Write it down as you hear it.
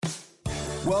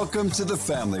Welcome to the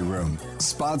Family Room,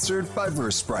 sponsored by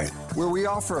Versebright, where we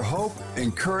offer hope,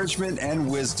 encouragement,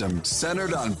 and wisdom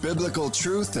centered on biblical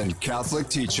truth and Catholic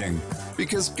teaching,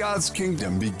 because God's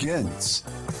kingdom begins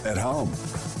at home.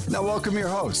 Now welcome your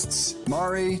hosts,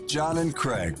 Mari, John, and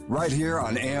Craig, right here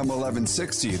on AM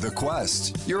 1160, The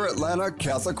Quest, your Atlanta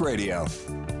Catholic radio.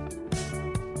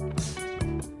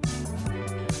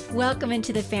 Welcome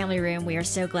into the Family Room. We are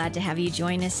so glad to have you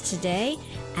join us today.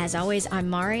 As always, I'm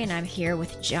Mari, and I'm here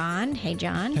with John. Hey,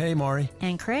 John. Hey, Mari.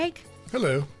 And Craig.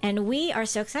 Hello. And we are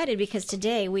so excited because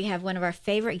today we have one of our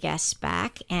favorite guests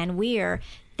back, and we are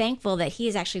thankful that he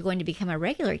is actually going to become a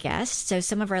regular guest. So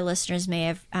some of our listeners may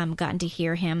have gotten to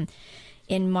hear him.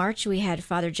 In March, we had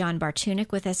Father John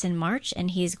Bartunek with us in March,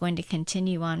 and he's going to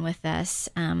continue on with us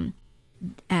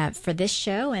for this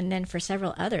show and then for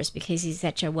several others because he's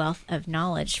such a wealth of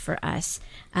knowledge for us.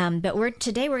 But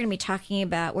today we're going to be talking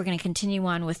about, we're going to continue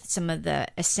on with some of the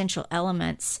essential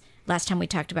elements. Last time we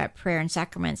talked about prayer and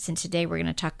sacraments, and today we're going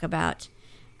to talk about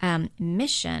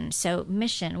mission. So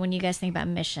mission, when you guys think about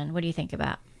mission, what do you think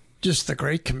about? Just the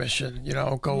Great Commission,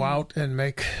 go out and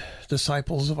make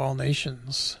disciples of all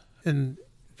nations. And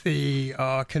the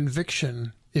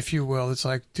conviction, if you will, it's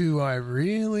like, do I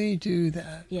really do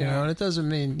that? Yeah. And it doesn't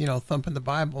mean, thumping the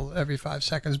Bible every 5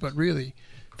 seconds, but really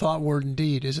thought, word, and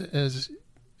deed is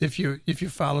if you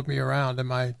followed me around,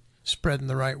 am I spreading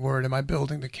the right word? Am I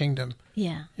building the kingdom?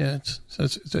 Yeah. Yeah.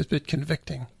 It's a bit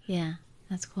convicting. Yeah.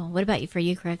 That's cool. What about for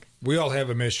you, Craig? We all have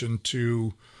a mission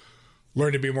to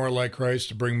learn to be more like Christ,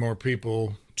 to bring more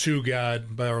people to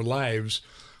God by our lives.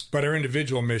 But our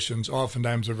individual missions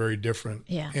oftentimes are very different.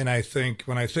 Yeah. And I think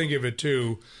when I think of it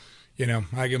too,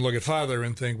 I can look at Father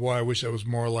and think, well, I wish I was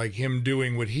more like him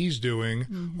doing what he's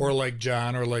doing, or like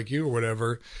John, or like you, or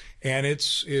whatever. And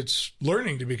it's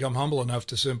learning to become humble enough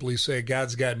to simply say,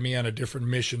 God's got me on a different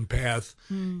mission path,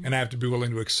 and I have to be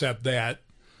willing to accept that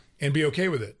and be okay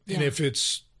with it. Yeah. And if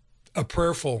it's a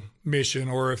prayerful mission,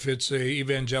 or if it's a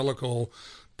evangelical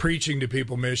preaching to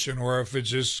people mission, or if it's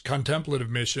just contemplative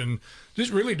mission,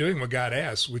 just really doing what God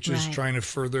asks, which is trying to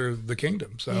further the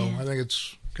kingdom. So I think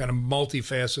it's kind of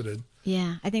multifaceted.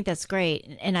 Yeah, I think that's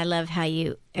great. And I love how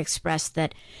you express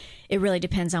that it really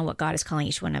depends on what God is calling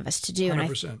each one of us to do.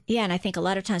 100%. And I think a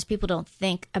lot of times people don't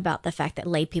think about the fact that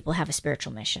lay people have a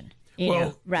spiritual mission.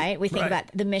 Right? We think about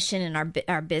the mission in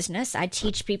our business. I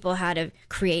teach people how to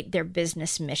create their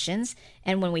business missions.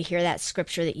 And when we hear that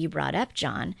scripture that you brought up,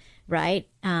 John, right,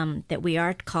 that we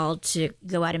are called to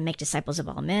go out and make disciples of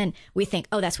all men, we think,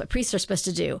 oh, that's what priests are supposed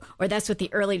to do, or that's what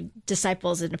the early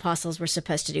disciples and apostles were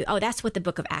supposed to do. Oh, that's what the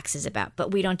book of Acts is about.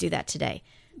 But we don't do that today.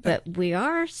 But we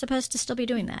are supposed to still be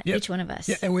doing that, each one of us.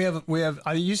 Yeah, and we have.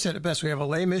 You said it best. We have a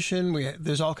lay mission.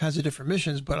 There's all kinds of different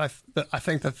missions. But I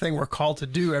think the thing we're called to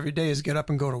do every day is get up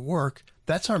and go to work.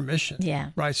 That's our mission.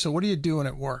 Yeah. Right. So what are you doing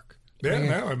at work?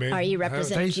 Yeah, are you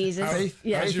representing Jesus? Faith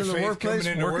in the workplace,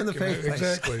 work in the faith place.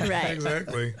 Exactly. Right.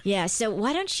 Exactly. Yeah. So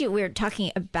why don't we're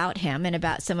talking about him and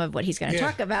about some of what he's going to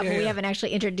talk about, but we haven't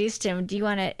actually introduced him. Do you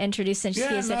want to introduce him?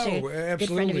 He's such a good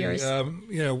friend of yours.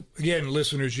 Again,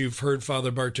 listeners, you've heard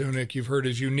Father Bartunek. You've heard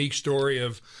his unique story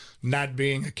of not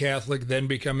being a Catholic, then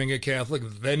becoming a Catholic,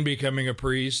 then becoming a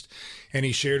priest. And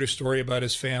he shared a story about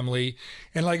his family.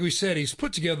 And like we said, he's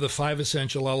put together the 5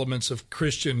 essential elements of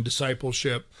Christian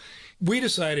discipleship. We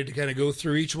decided to kind of go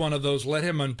through each one of those, let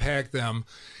him unpack them.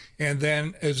 And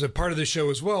then as a part of the show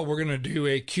as well, we're going to do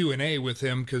a Q&A with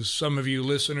him because some of you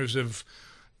listeners have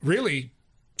really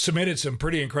submitted some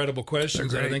pretty incredible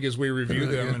questions. I think as we review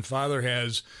them, and Father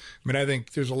has, I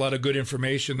think there's a lot of good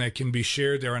information that can be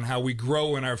shared there on how we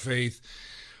grow in our faith,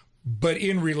 but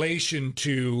in relation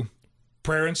to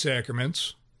prayer and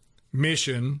sacraments,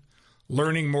 mission,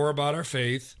 learning more about our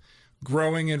faith,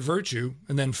 growing in virtue,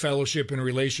 and then fellowship and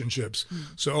relationships.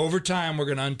 So over time, we're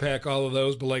going to unpack all of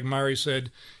those. But like Mari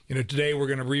said, today we're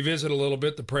going to revisit a little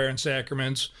bit the prayer and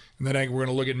sacraments, and then I think we're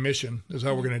going to look at mission is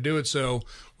how we're going to do it. So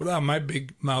without my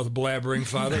big mouth blabbering,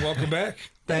 Father, welcome back.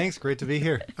 Thanks. Great to be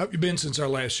here. How have you been since our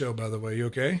last show, by the way? You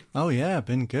okay? Oh, yeah.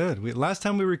 Been good. Last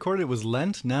time we recorded, it was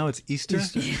Lent. Now it's Easter.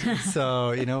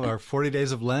 So, our 40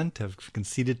 days of Lent have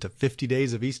conceded to 50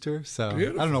 days of Easter. So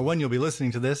beautiful. I don't know when you'll be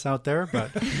listening to this out there,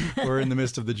 but we're in the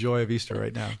midst of the joy of Easter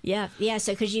right now. Yeah. Yeah.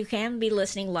 So because you can be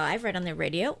listening live right on the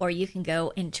radio, or you can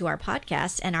go into our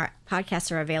podcast, and our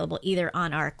podcasts are available either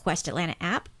on our Quest Atlanta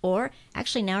app, or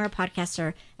actually now our podcasts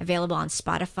are available on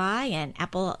Spotify and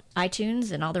Apple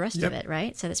iTunes and all the rest of it,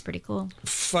 right? So that's pretty cool.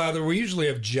 Father, we usually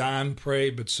have John pray,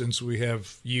 but since we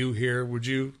have you here, would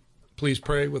you please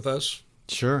pray with us?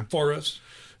 Sure. For us?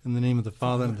 In the name of the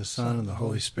Father, and the Son, and the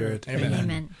Holy Spirit. Amen.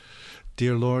 Amen.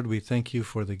 Dear Lord, we thank you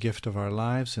for the gift of our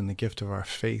lives and the gift of our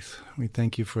faith. We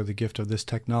thank you for the gift of this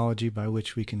technology by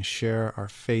which we can share our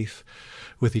faith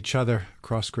with each other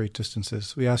across great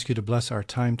distances. We ask you to bless our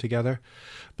time together,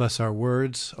 bless our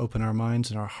words, open our minds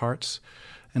and our hearts,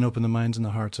 and open the minds and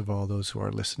the hearts of all those who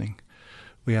are listening.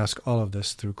 We ask all of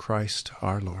this through Christ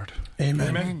our Lord. Amen.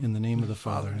 Amen. In the name of the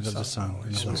Father, and of the Son,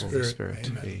 and of the Holy Spirit.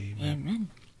 Amen. Amen.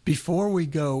 Before we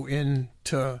go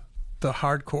into the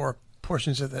hardcore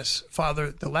portions of this,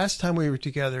 Father, the last time we were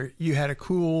together, you had a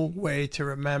cool way to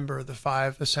remember the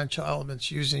 5 essential elements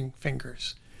using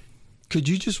fingers. Could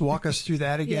you just walk us through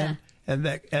that again?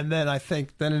 Yeah. And then I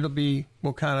think then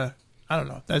we'll kind of, I don't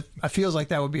know. That I feels like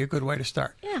that would be a good way to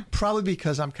start. Yeah. Probably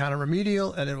because I'm kind of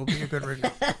remedial, and it will be a good review.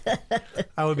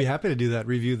 I would be happy to do that,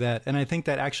 review that. And I think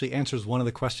that actually answers one of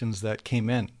the questions that came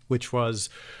in, which was,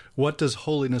 what does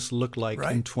holiness look like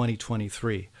in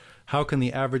 2023? How can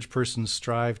the average person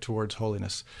strive towards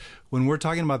holiness? When we're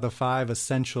talking about the 5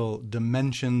 essential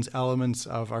dimensions, elements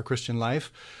of our Christian life,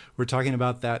 we're talking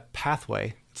about that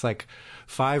pathway. It's like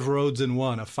 5 roads in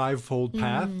one, a 5-fold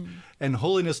path. And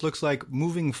holiness looks like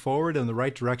moving forward in the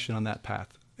right direction on that path.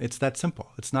 It's that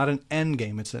simple. It's not an end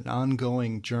game. It's an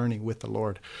ongoing journey with the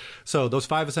Lord. So those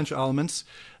 5 essential elements,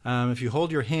 if you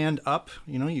hold your hand up,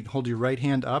 you hold your right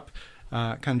hand up,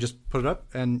 kind of just put it up,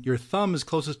 and your thumb is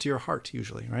closest to your heart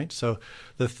usually, right? So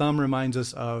the thumb reminds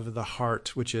us of the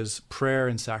heart, which is prayer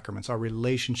and sacraments, our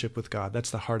relationship with God.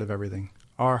 That's the heart of everything,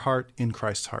 our heart in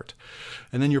Christ's heart.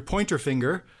 And then your pointer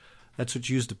finger, that's what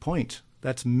you use to point.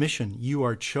 That's mission. You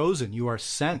are chosen. You are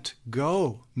sent.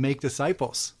 Go make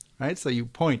disciples, right? So you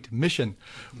point, mission.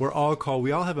 We're all called,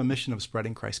 we all have a mission of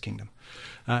spreading Christ's kingdom.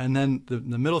 And then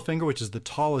the middle finger, which is the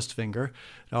tallest finger,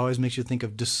 it always makes you think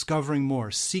of discovering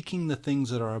more, seeking the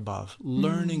things that are above,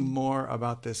 learning more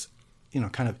about this,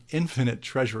 kind of infinite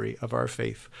treasury of our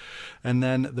faith. And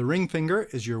then the ring finger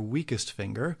is your weakest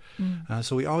finger.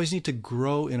 So we always need to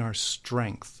grow in our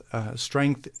strength.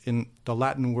 Strength in the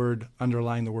Latin word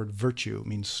underlying the word virtue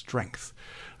means strength.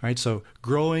 All right, so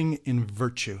growing in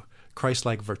virtue.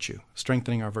 Christ-like virtue,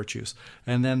 strengthening our virtues.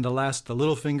 And then the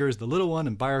little finger is the little one,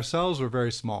 and by ourselves we're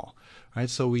very small, right?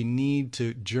 So we need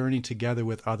to journey together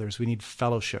with others. We need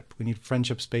fellowship. We need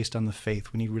friendships based on the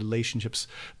faith. We need relationships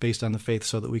based on the faith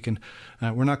so that we can,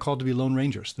 we're not called to be lone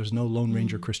rangers. There's no lone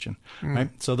ranger Christian, right?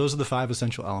 So those are the 5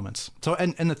 essential elements. So,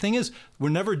 and the thing is, we're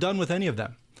never done with any of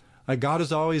them. Like God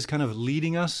is always kind of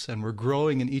leading us, and we're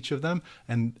growing in each of them,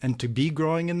 and to be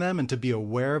growing in them and to be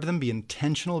aware of them, be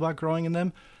intentional about growing in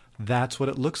them. That's what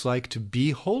it looks like to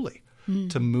be holy,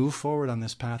 to move forward on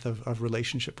this path of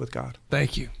relationship with God.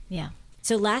 Thank you. Yeah.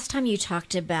 So last time you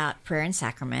talked about prayer and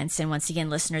sacraments, and once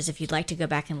again, listeners, if you'd like to go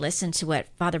back and listen to what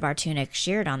Father Bartunek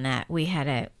shared on that, we had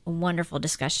a wonderful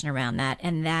discussion around that,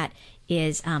 and that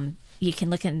is, you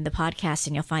can look in the podcast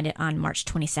and you'll find it on March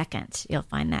 22nd. You'll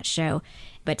find that show.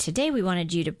 But today we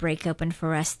wanted you to break open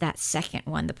for us that second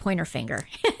one, the pointer finger.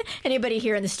 Anybody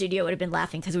here in the studio would have been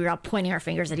laughing because we were all pointing our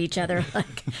fingers at each other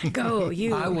like, go,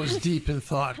 you. I was deep in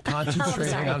thought,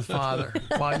 concentrating on Father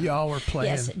while y'all were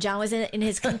playing. Yes, John was in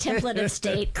his contemplative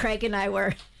state. Craig and I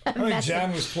were I think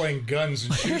John was playing guns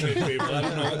and shooting at people. I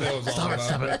don't know what that was all about.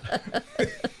 Stop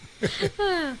it.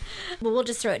 Well, we'll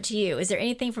just throw it to you. Is there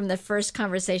anything from the first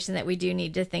conversation that we do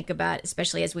need to think about,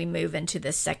 especially as we move into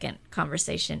the second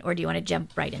conversation? Or do you want to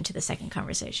jump right into the second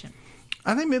conversation?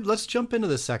 I think maybe let's jump into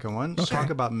the second one. Let's talk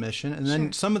about mission. And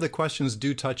then some of the questions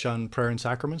do touch on prayer and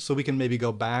sacraments, so we can maybe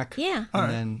go back and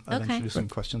then eventually do some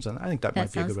questions on that. I think that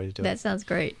might be a good way to do it. That sounds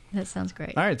great. That sounds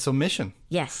great. All right, so mission.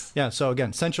 Yes. Yeah, so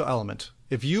again, essential element.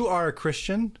 If you are a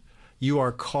Christian, you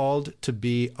are called to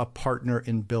be a partner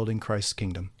in building Christ's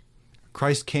kingdom.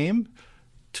 Christ came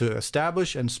to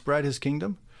establish and spread his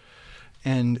kingdom,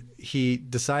 and he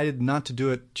decided not to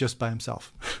do it just by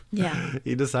himself. Yeah.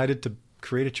 He decided to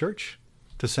create a church,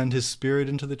 to send his Spirit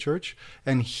into the church,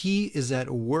 and he is at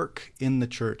work in the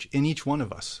church, in each one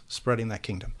of us, spreading that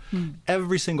kingdom.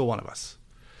 Every single one of us.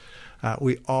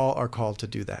 We all are called to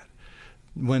do that.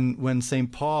 When St.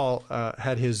 Paul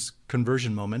had his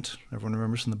conversion moment, everyone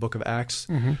remembers in the book of Acts,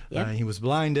 he was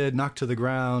blinded, knocked to the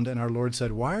ground, and our Lord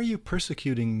said, "Why are you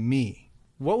persecuting me?"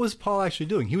 What was Paul actually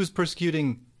doing? He was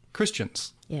persecuting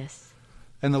Christians. Yes.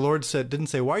 And the Lord didn't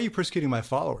say, "Why are you persecuting my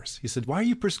followers?" He said, "Why are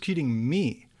you persecuting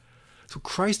me?" So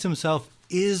Christ himself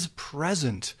is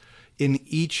present in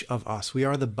each of us. We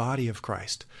are the body of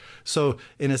Christ. So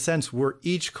in a sense, we're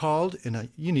each called in a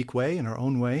unique way, in our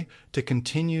own way, to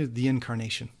continue the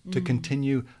incarnation, to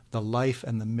continue the life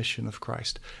and the mission of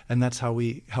Christ. And that's how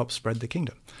we help spread the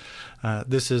kingdom.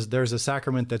 There's a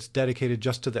sacrament that's dedicated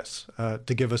just to this,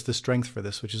 to give us the strength for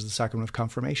this, which is the sacrament of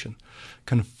confirmation.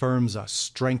 Confirms us,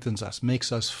 strengthens us,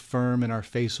 makes us firm in our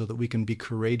faith so that we can be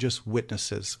courageous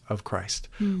witnesses of Christ.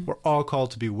 We're all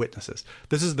called to be witnesses.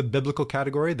 This is the biblical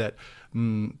category that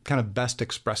kind of best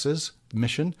expresses the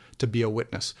mission, to be a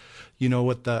witness. You know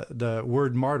what the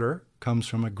word martyr comes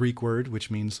from a Greek word which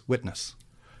means witness.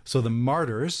 So the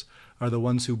martyrs are the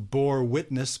ones who bore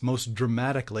witness most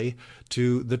dramatically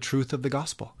to the truth of the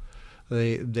gospel.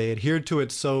 They adhered to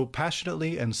it so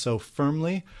passionately and so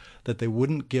firmly that they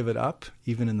wouldn't give it up,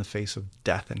 even in the face of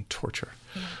death and torture.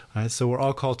 Yeah. So we're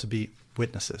all called to be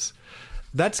witnesses.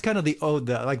 That's kind of the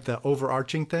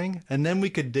overarching thing, and then we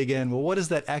could dig in. Well, what does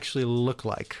that actually look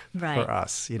like for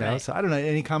us? So I don't know.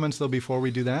 Any comments though before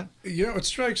we do that? What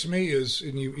strikes me is,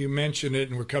 and you mentioned it,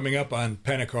 and we're coming up on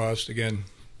Pentecost again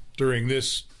during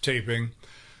this taping.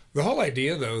 The whole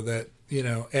idea, though, that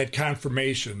at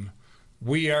confirmation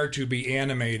we are to be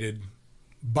animated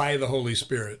by the Holy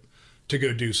Spirit to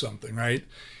go do something, right?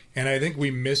 And I think we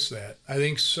miss that. I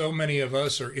think so many of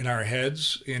us are in our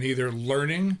heads in either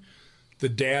learning the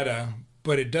data,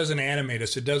 but it doesn't animate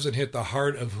us. It doesn't hit the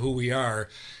heart of who we are.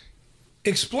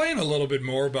 Explain a little bit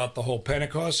more about the whole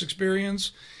Pentecost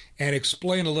experience, and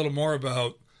explain a little more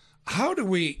about how do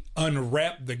we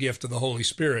unwrap the gift of the Holy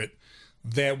Spirit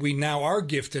that we now are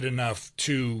gifted enough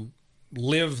to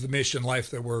live the mission life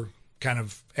that we're kind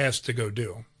of asked to go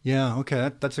do. Yeah,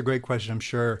 okay. That's a great question. I'm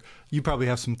sure you probably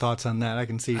have some thoughts on that. I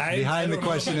can see behind the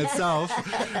question itself.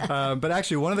 But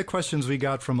actually, one of the questions we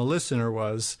got from a listener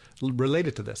was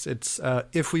related to this. It's,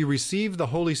 if we receive the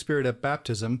Holy Spirit at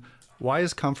baptism, why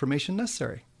is confirmation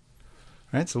necessary?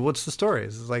 Right? So what's the story?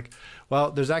 It's like, well,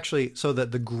 there's actually, so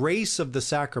that the grace of the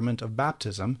sacrament of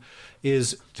baptism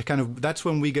is to that's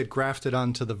when we get grafted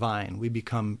onto the vine. We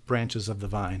become branches of the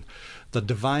vine. The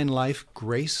divine life,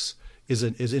 grace,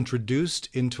 is introduced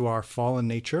into our fallen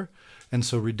nature, and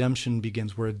so redemption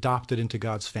begins. We're adopted into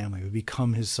God's family. We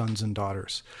become his sons and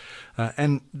daughters.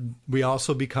 And we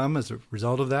also become, as a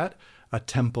result of that, a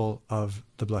temple of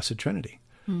the Blessed Trinity,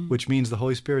 which means the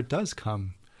Holy Spirit does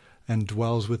come and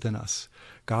dwells within us.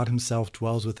 God himself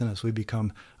dwells within us. We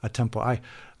become a temple. All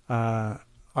right,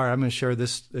 I'm going to share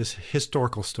this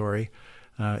historical story.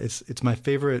 It's my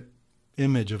favorite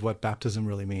image of what baptism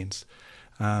really means.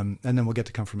 And then we'll get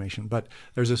to confirmation. But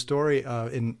there's a story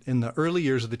in the early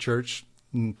years of the church,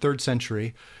 in 3rd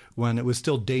century, when it was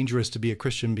still dangerous to be a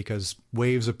Christian because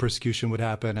waves of persecution would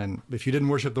happen. And if you didn't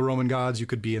worship the Roman gods, you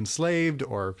could be enslaved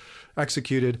or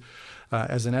executed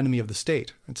as an enemy of the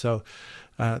state. And so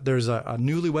there's a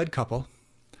newlywed couple.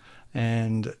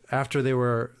 And after they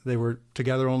were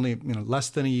together only less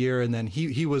than a year, and then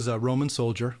he was a Roman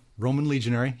soldier, Roman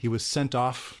legionary. He was sent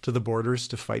off to the borders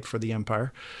to fight for the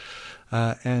empire.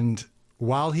 And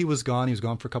while he was gone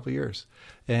for a couple of years.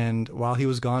 And while he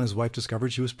was gone, his wife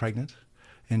discovered she was pregnant,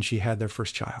 and she had their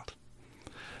first child.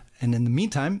 And in the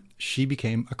meantime, she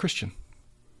became a Christian.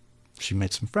 She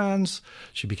made some friends,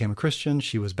 she became a Christian,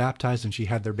 she was baptized, and she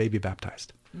had their baby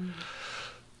baptized.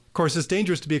 Of course, it's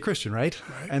dangerous to be a Christian, right?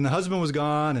 And the husband was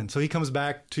gone, and so he comes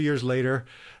back 2 years later,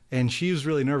 and she was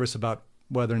really nervous about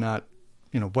whether or not,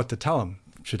 what to tell him.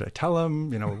 Should I tell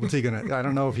him? What's he going to, I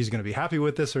don't know if he's going to be happy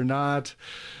with this or not.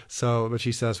 So, but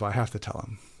she says, well, I have to tell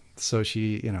him. So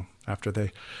she, after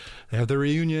they have their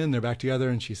reunion, they're back together,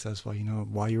 and she says, well,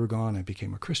 while you were gone, I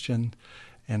became a Christian,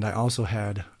 and I also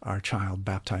had our child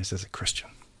baptized as a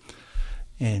Christian.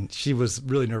 And she was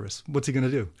really nervous. What's he going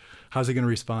to do? How's he going to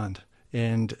respond?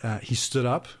 And he stood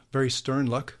up, very stern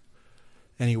look,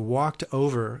 and he walked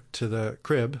over to the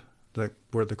crib,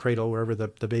 where the cradle, wherever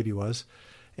the baby was,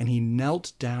 and he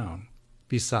knelt down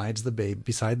beside the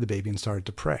baby and started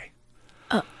to pray.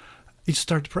 He just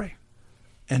started to pray.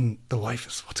 And the wife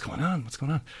is, what's going on? What's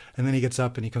going on? And then he gets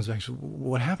up and he comes back and says,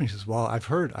 what happened? He says, well, I've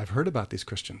heard about these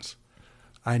Christians.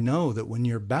 I know that when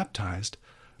you're baptized,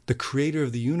 the creator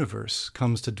of the universe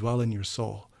comes to dwell in your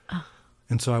soul.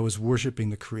 And so I was worshiping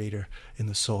the creator in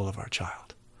the soul of our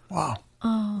child. Wow.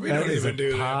 Oh, we don't even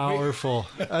do powerful.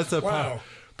 That's a wow.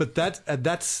 But that's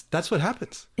what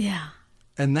happens. Yeah.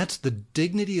 And that's the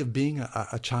dignity of being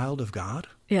a child of God.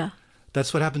 Yeah.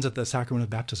 That's what happens at the sacrament of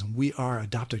baptism. We are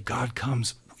adopted. God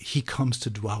comes. He comes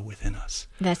to dwell within us.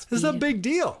 This is a big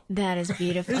deal. That is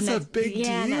beautiful. It's a big deal.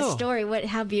 Yeah, and that story,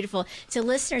 how beautiful. So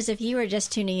listeners, if you are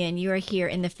just tuning in, you are here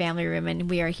in the family room, and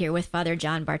we are here with Father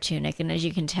John Bartunek. And as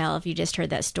you can tell, if you just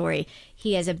heard that story,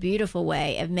 he has a beautiful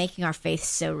way of making our faith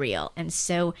so real and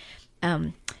so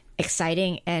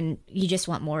exciting, and you just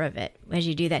want more of it as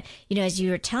you do that. As you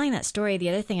were telling that story, the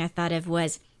other thing I thought of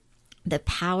was the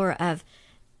power of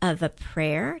a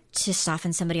prayer to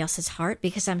soften somebody else's heart,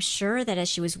 because I'm sure that as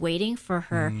she was waiting for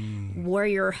her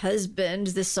warrior husband,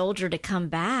 the soldier, to come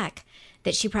back,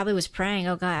 that she probably was praying,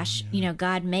 oh gosh,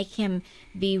 God, make him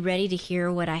be ready to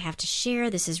hear what I have to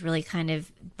share. This is really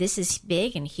this is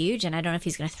big and huge, and I don't know if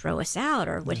he's going to throw us out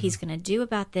or what he's going to do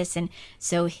about this. And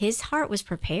so his heart was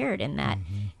prepared in that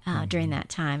during that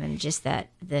time, and just that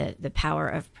the power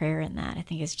of prayer in that, I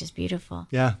think, is just beautiful.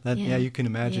 Yeah, you can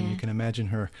imagine. Yeah. You can imagine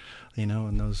her,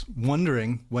 and those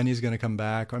wondering when he's going to come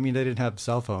back. I mean, they didn't have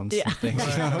cell phones and things.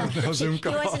 No Zoom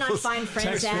calls. He wasn't on Find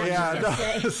Friends app.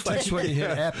 That's when you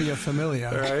hit happy or familiar.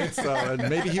 Right, so and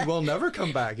maybe he will never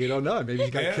come back. You don't know. Maybe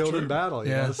he got killed in battle.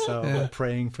 So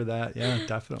praying for that. Yeah,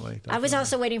 definitely. I was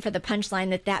also waiting for the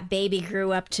punchline that baby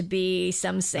grew up to be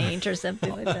some saint or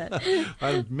something like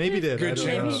that. Maybe did. Good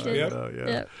chance.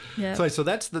 Yep. So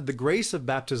that's the grace of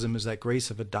baptism, is that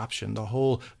grace of adoption. The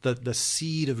whole the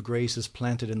seed of grace is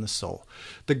planted in the soul.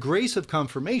 The grace of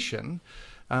confirmation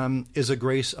is a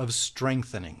grace of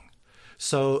strengthening.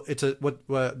 So it's what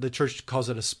the church calls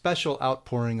it, a special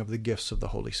outpouring of the gifts of the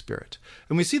Holy Spirit.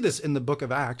 And we see this in the book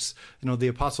of Acts. The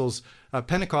apostles,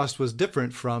 Pentecost was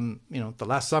different from, the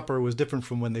Last Supper was different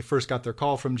from when they first got their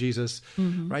call from Jesus,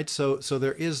 right? So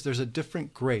there's a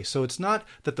different grace. So it's not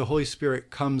that the Holy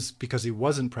Spirit comes because he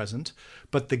wasn't present,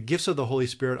 but the gifts of the Holy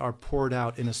Spirit are poured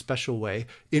out in a special way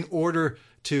in order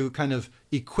to kind of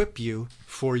equip you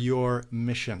for your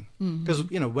mission. Because,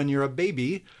 when you're a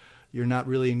baby, you're not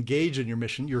really engaged in your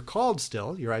mission. You're called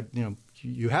still.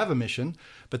 You have a mission.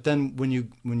 But then when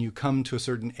you come to a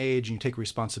certain age and you take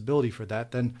responsibility for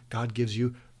that, then God gives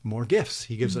you more gifts.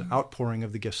 He gives an outpouring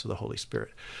of the gifts of the Holy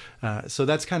Spirit. So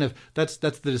that's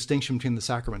the distinction between the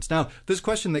sacraments. Now, this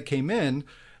question that came in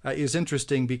is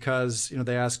interesting because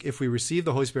they ask, if we receive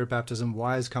the Holy Spirit baptism,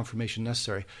 why is confirmation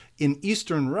necessary? In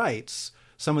Eastern rites,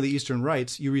 some of the Eastern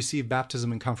rites, you receive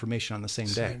baptism and confirmation on the same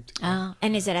day. Oh,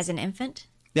 and is it as an infant?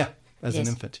 Yeah, as an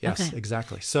infant. Yes, okay.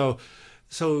 Exactly. So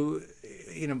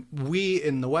we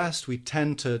in the West, we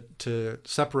tend to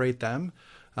separate them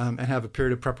and have a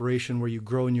period of preparation where you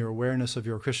grow in your awareness of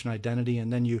your Christian identity,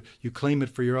 and then you claim it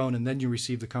for your own, and then you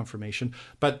receive the confirmation.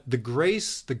 But the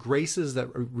graces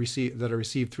that are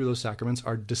received through those sacraments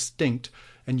are distinct,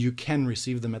 and you can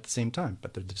receive them at the same time,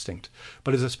 but they're distinct.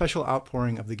 But it's a special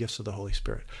outpouring of the gifts of the Holy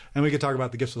Spirit. And we could talk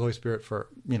about the gifts of the Holy Spirit for,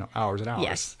 hours and hours.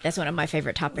 Yes, that's one of my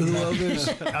favorite topics. Well,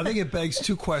 I think it begs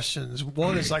two questions.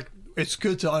 One is it's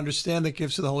good to understand the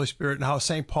gifts of the Holy Spirit and how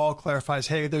St. Paul clarifies,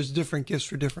 hey, there's different gifts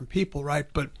for different people, right?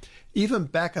 But even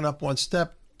backing up one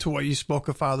step to what you spoke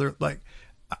of, Father,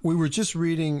 we were just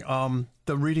reading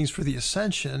the readings for the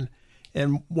Ascension,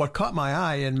 and what caught my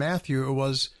eye in Matthew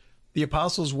was the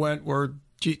apostles went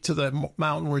to the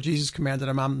mountain where Jesus commanded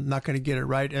them. I'm not going to get it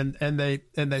right. And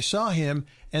they saw him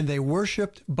and they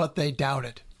worshiped, but they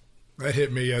doubted. That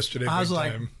hit me yesterday. I was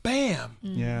like, bam.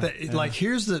 Yeah. Like,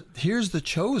 here's the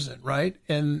chosen, right?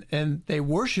 And they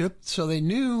worshiped, so they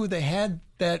knew they had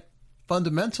that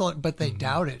fundamental, but they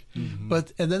doubted.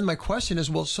 And then my question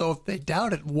is, well, so if they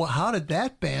doubted, how did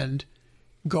that band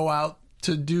go out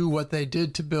to do what they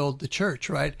did to build the church,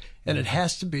 right? And it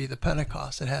has to be the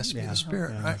Pentecost. It has to be the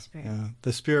Spirit, right? Yeah.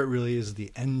 The Spirit really is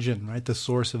the engine, right? The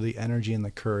source of the energy and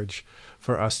the courage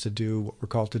for us to do what we're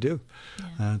called to do,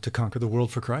 to conquer the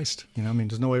world for Christ.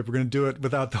 There's no way we're going to do it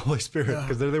without the Holy Spirit,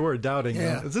 because there they were doubting.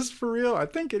 Is this for real? I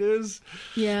think it is.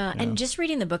 Yeah. And just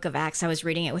reading the book of Acts, I was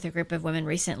reading it with a group of women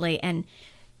recently, and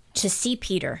to see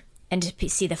Peter and to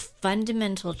see the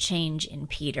fundamental change in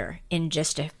Peter in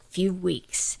just a few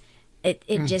weeks,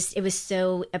 it was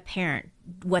so apparent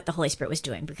what the Holy Spirit was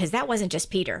doing, because that wasn't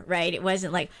just Peter, right? It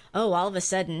wasn't like, oh, all of a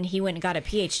sudden he went and got a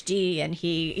PhD and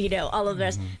he, all of the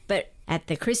rest. But at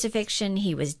the crucifixion,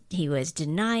 he was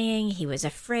denying, he was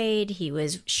afraid, he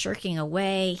was shirking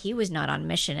away. He was not on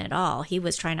mission at all. He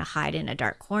was trying to hide in a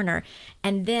dark corner.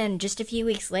 And then just a few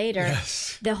weeks later,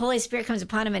 the Holy Spirit comes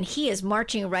upon him and he is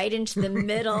marching right into the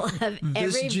middle of everybody.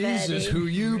 This Jesus who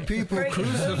you people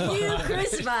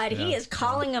crucified. He is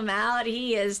calling them out.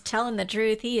 He is telling the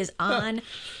truth. He is on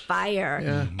fire.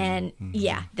 Yeah. And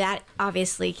that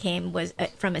obviously came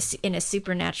in a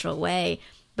supernatural way.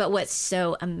 But what's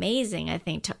so amazing, I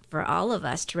think, for all of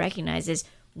us to recognize is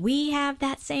we have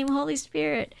that same Holy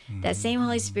Spirit, that same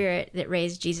Holy Spirit that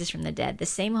raised Jesus from the dead, the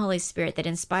same Holy Spirit that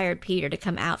inspired Peter to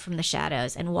come out from the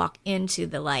shadows and walk into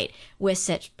the light with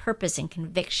such purpose and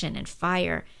conviction and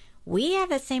fire. We have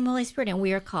that same Holy Spirit, and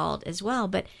we are called as well.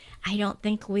 But I don't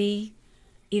think we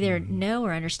either know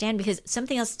or understand, because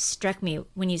something else struck me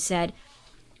when you said,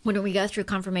 when we go through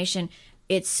confirmation,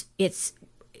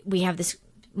 we have this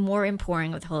more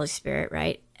impouring of the Holy Spirit,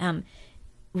 right?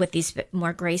 with these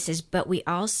more graces, but we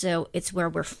also, it's where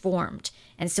we're formed.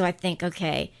 And so I think,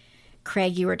 okay,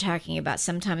 Craig, you were talking about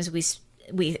sometimes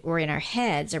we're in our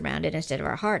heads around it instead of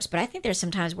our hearts, but I think there's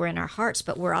sometimes we're in our hearts,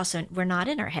 but we're not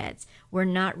in our heads. We're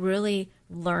not really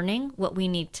learning what we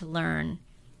need to learn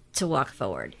to walk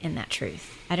forward in that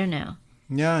truth. I don't know.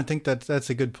 Yeah, I think that's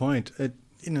a good point.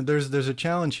 There's a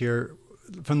challenge here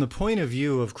from the point of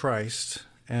view of Christ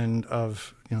and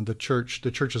of the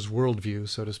church's worldview,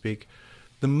 so to speak.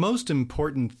 The most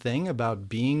important thing about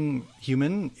being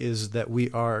human is that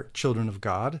we are children of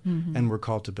God, and we're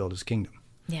called to build His kingdom.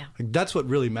 Yeah, That's what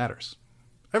really matters.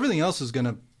 Everything else is going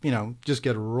to, just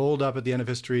get rolled up at the end of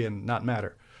history and not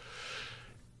matter.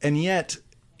 And yet,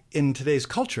 in today's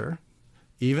culture,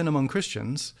 even among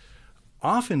Christians,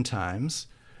 oftentimes,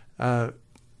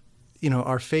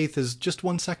 our faith is just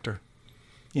one sector.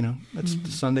 That's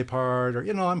the Sunday part, or,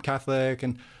 I'm Catholic,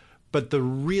 but the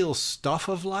real stuff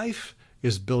of life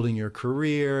is building your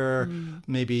career,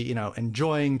 maybe,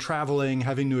 enjoying traveling,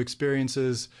 having new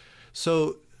experiences.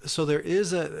 So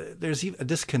there's a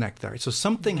disconnect there. So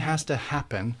something has to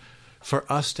happen for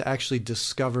us to actually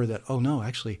discover that, oh no,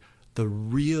 actually the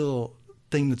real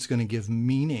thing that's going to give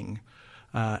meaning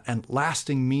and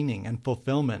lasting meaning and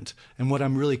fulfillment and what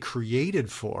I'm really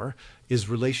created for is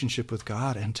relationship with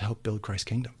God and to help build Christ's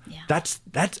kingdom. Yeah. That's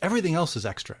everything else is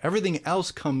extra. Everything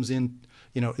else comes in,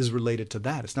 is related to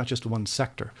that. It's not just one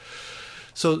sector.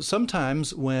 So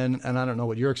sometimes and I don't know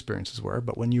what your experiences were,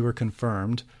 but when you were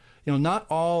confirmed, not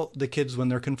all the kids when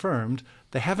they're confirmed,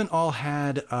 they haven't all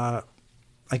had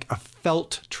like a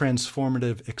felt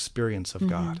transformative experience of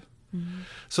God.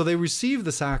 So they receive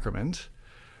the sacrament,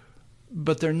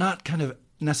 but they're not kind of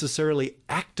necessarily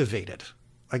activated.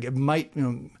 Like it might,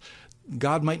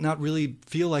 God might not really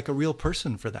feel like a real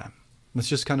person for them. It's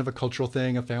just kind of a cultural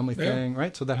thing, a family thing,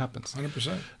 right? So that happens.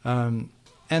 100%.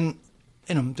 And,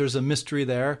 there's a mystery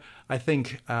there. I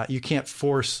think you can't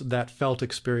force that felt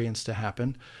experience to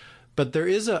happen. But there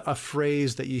is a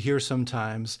phrase that you hear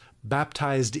sometimes,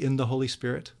 baptized in the Holy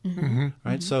Spirit,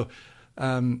 right? So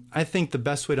I think the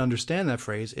best way to understand that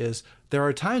phrase is there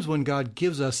are times when God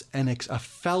gives us a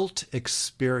felt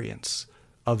experience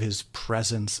of His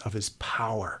presence, of His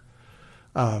power,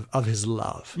 of His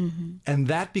love. And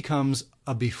that becomes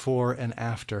a before and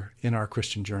after in our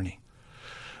Christian journey.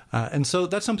 And so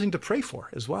that's something to pray for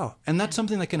as well. And that's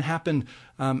something that can happen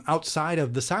outside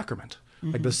of the sacrament.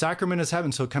 Like the sacrament is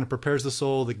heaven, so it kind of prepares the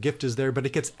soul, the gift is there, but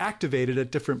it gets activated at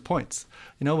different points.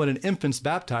 When an infant's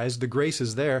baptized, the grace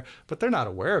is there, but they're not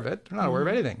aware of it. They're not aware of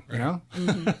anything,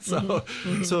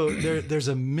 So there's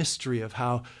a mystery of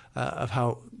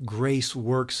how grace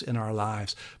works in our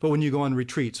lives. But when you go on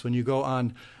retreats, when you go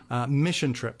on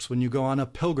mission trips, when you go on a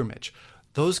pilgrimage,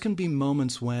 those can be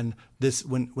moments when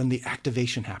the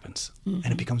activation happens and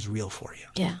it becomes real for you.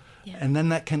 Yeah. Yeah. And then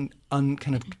that can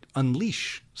kind of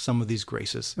unleash some of these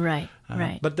graces. Right.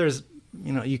 But there's,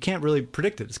 you can't really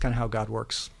predict it. It's kind of how God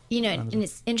works. And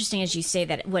it's interesting as you say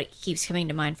that. What keeps coming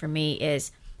to mind for me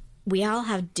is we all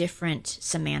have different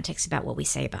semantics about what we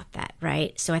say about that,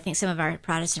 right? So I think some of our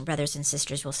Protestant brothers and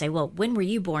sisters will say, well, when were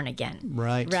you born again?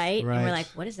 Right. And we're like,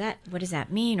 what is that? What does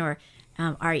that mean? Or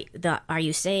are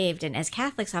you saved? And as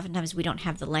Catholics, oftentimes we don't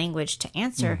have the language to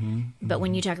answer. But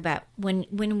when you talk about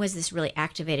when was this really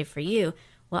activated for you?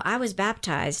 Well, I was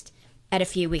baptized at a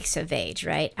few weeks of age,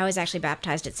 right? I was actually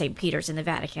baptized at St. Peter's in the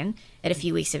Vatican at a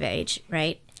few weeks of age,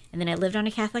 right? And then I lived on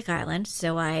a Catholic island,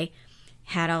 so I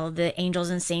had all the angels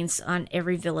and saints on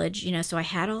every village, so I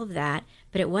had all of that.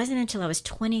 But it wasn't until I was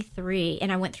 23,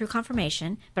 and I went through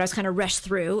confirmation, but I was kind of rushed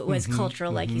through. It was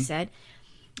cultural, like you said.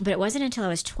 But it wasn't until I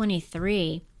was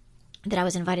 23 that I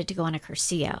was invited to go on a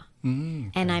Cursillo.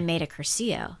 And I made a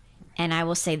Cursillo. And I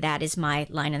will say that is my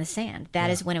line in the sand.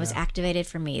 That is when it was activated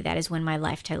for me. That is when my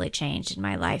life totally changed.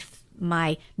 And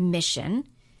my mission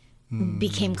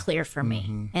became clear for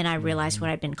me. And I realized what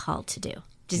I'd been called to do.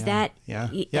 Does that? Yeah,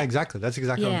 exactly. That's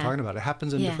exactly what I'm talking about. It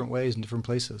happens in different ways in different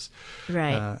places.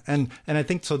 Right. And I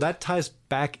think so that ties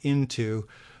back into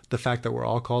the fact that we're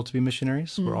all called to be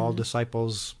missionaries. We're all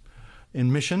disciples in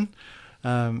mission.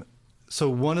 So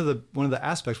one of the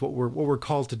aspects, what we're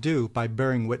called to do by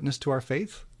bearing witness to our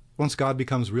faith, once God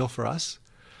becomes real for us,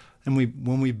 and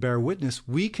when we bear witness,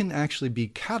 we can actually be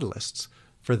catalysts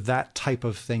for that type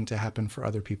of thing to happen for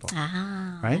other people.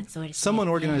 Right? Someone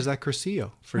organized that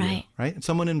Cursillo for you, right? And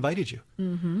someone invited you.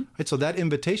 Right? So that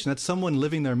invitation, that's someone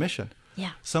living their mission.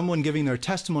 Yeah. Someone giving their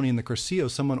testimony in the Cursillo,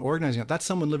 someone organizing it, that's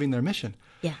someone living their mission.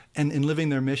 Yeah. And in living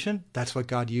their mission, that's what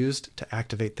God used to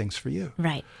activate things for you.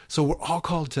 Right. So we're all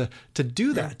called to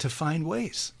do that, to find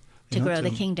ways. To grow the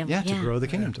kingdom. Yeah, to grow the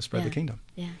kingdom, to spread the kingdom.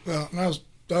 Yeah. Well, and I was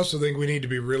also think we need to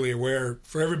be really aware,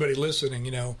 for everybody listening,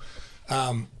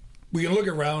 we can look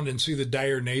around and see the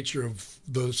dire nature of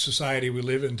the society we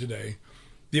live in today.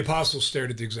 The apostles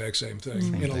stared at the exact same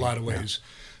thing in a lot of ways.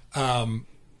 Yeah.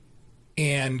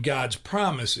 And God's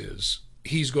promise is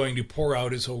he's going to pour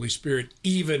out his Holy Spirit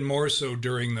even more so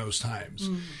during those times.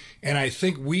 And I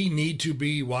think we need to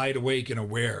be wide awake and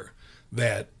aware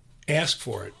that ask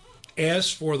for it.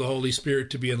 Ask for the Holy Spirit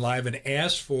to be alive, and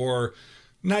ask for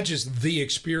not just the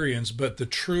experience, but the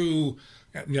true,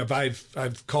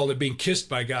 I've called it being kissed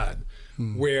by God,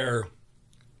 where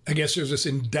I guess there's this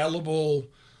indelible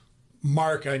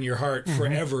mark on your heart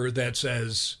forever that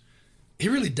says, he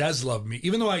really does love me.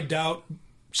 Even though I doubt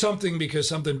something because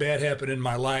something bad happened in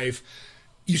my life,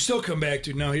 you still come back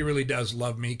to, no, he really does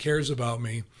love me, cares about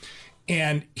me.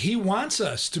 And he wants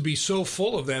us to be so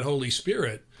full of that Holy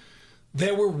Spirit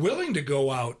that we're willing to go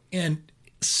out and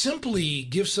simply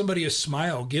give somebody a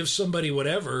smile, give somebody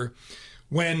whatever,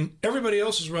 when everybody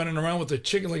else is running around with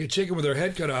like a chicken with their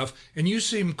head cut off, and you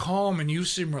seem calm and you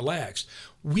seem relaxed.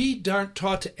 We aren't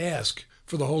taught to ask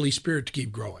for the Holy Spirit to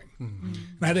keep growing.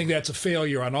 And I think that's a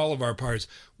failure on all of our parts.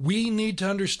 We need to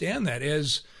understand that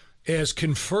as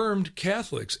confirmed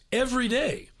Catholics every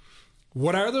day.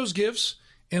 What are those gifts?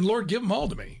 And Lord, give them all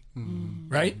to me,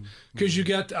 right? Because you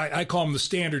got, I call them the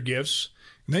standard gifts,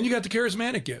 and then you got the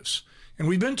charismatic gifts. And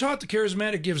we've been taught the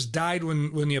charismatic gifts died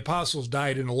when the apostles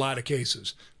died in a lot of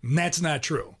cases. And that's not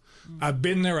true. I've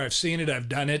been there, I've seen it, I've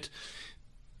done it.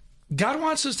 God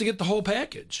wants us to get the whole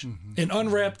package and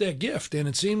unwrap that gift. And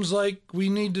it seems like we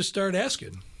need to start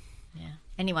asking. Yeah.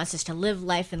 And he wants us to live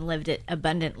life and lived it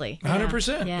abundantly.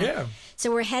 100%. Yeah.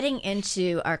 So we're heading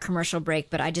into our commercial break,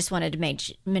 but I just wanted to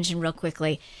mention real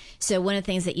quickly. So one of the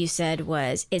things that you said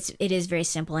was it is very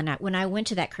simple. And when I went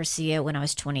to that Cursillo when I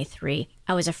was 23,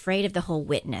 I was afraid of the whole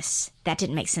witness. That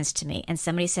didn't make sense to me. And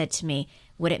somebody said to me,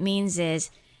 what it means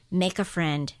is make a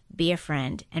friend, be a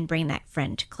friend, and bring that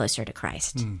friend closer to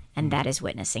Christ. And that is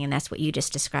witnessing. And that's what you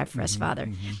just described for us, Father.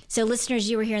 So listeners,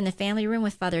 you were here in the family room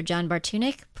with Father John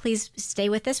Bartunek. Please stay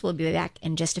with us. We'll be back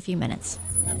in just a few minutes.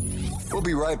 We'll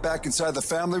be right back inside the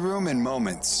family room in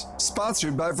moments.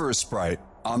 Sponsored by Versprite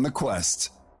on The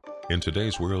Quest. In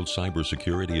today's world,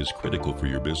 cybersecurity is critical for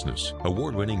your business.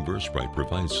 Award-winning Versprite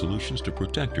provides solutions to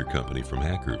protect your company from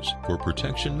hackers. For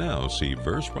protection now, see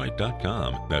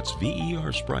Versprite.com. That's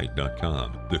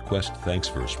VERsprite.com. The Quest thanks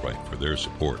Versprite for their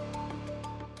support.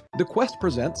 The Quest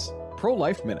presents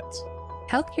Pro-Life Minutes.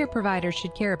 Healthcare providers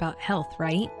should care about health,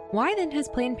 right? Why then has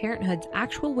Planned Parenthood's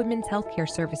actual women's healthcare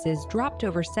services dropped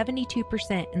over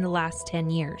 72% in the last 10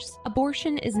 years?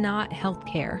 Abortion is not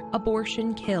healthcare.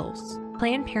 Abortion kills.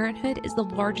 Planned Parenthood is the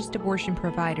largest abortion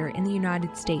provider in the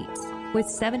United States, with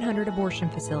 700 abortion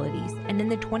facilities, and in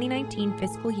the 2019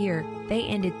 fiscal year, they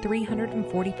ended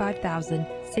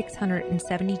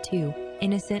 345,672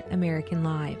 innocent American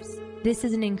lives. This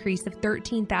is an increase of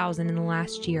 13,000 in the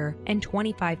last year and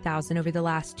 25,000 over the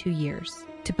last 2 years.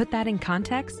 To put that in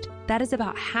context, that is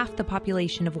about half the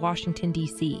population of Washington,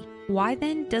 D.C. Why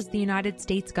then does the United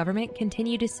States government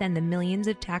continue to send the millions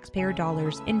of taxpayer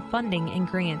dollars in funding and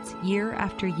grants year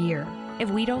after year? If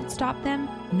we don't stop them,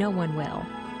 no one will.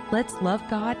 Let's love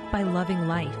God by loving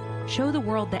life. Show the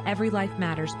world that every life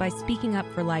matters by speaking up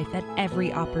for life at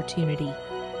every opportunity.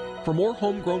 For more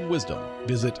homegrown wisdom,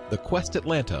 visit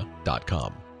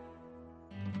thequestatlanta.com.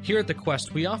 Here at The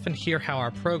Quest, we often hear how our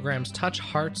programs touch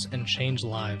hearts and change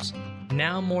lives.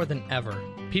 Now more than ever,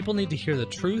 people need to hear the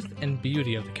truth and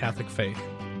beauty of the Catholic faith.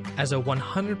 As a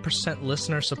 100%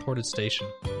 listener-supported station,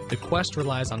 The Quest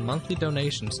relies on monthly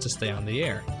donations to stay on the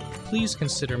air. Please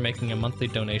consider making a monthly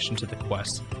donation to The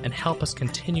Quest and help us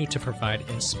continue to provide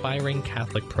inspiring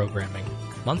Catholic programming.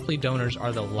 Monthly donors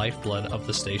are the lifeblood of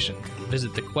the station.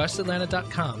 Visit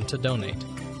thequestatlanta.com to donate.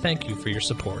 Thank you for your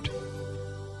support.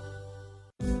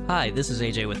 Hi, this is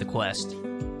AJ with The Quest.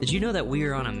 Did you know that we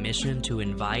are on a mission to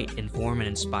invite, inform, and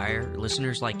inspire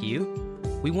listeners like you?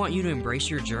 We want you to embrace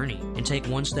your journey and take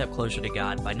one step closer to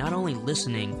God by not only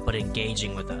listening, but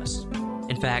engaging with us.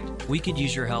 In fact, we could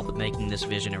use your help with making this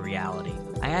vision a reality.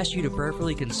 I ask you to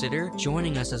prayerfully consider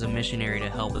joining us as a missionary to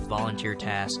help with volunteer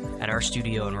tasks at our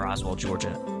studio in Roswell,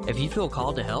 Georgia. If you feel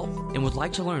called to help and would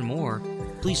like to learn more,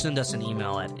 please send us an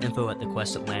email at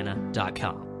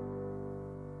info@thequestatlanta.com.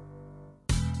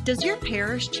 Does your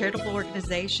parish, charitable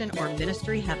organization, or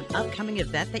ministry have an upcoming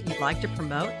event that you'd like to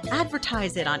promote?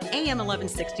 Advertise it on AM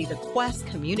 1160, The Quest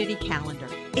Community Calendar.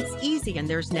 It's easy and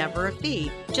there's never a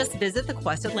fee. Just visit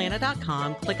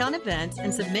thequestatlanta.com, click on events,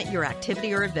 and submit your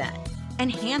activity or event.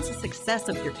 Enhance the success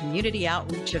of your community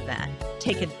outreach event.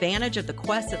 Take advantage of the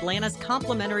Quest Atlanta's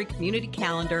complimentary community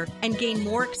calendar and gain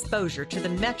more exposure to the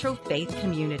Metro faith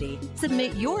community.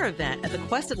 Submit your event at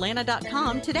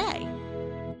thequestatlanta.com today.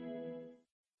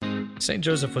 St.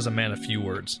 Joseph was a man of few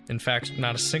words. In fact,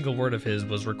 not a single word of his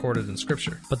was recorded in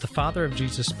Scripture. But the father of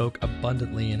Jesus spoke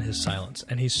abundantly in his silence,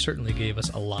 and he certainly gave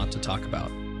us a lot to talk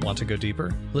about. Want to go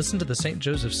deeper? Listen to the St.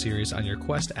 Joseph series on your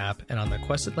Quest app and on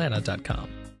thequestatlanta.com.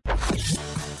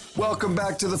 Welcome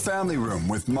back to the Family Room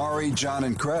with Mari, John,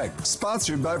 and Craig,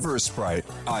 sponsored by VerseBrite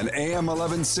on AM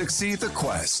 1160 The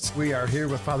Quest. We are here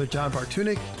with Father John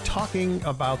Bartunek talking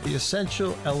about the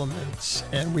essential elements,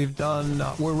 and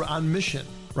we're on mission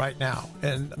right now.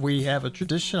 And we have a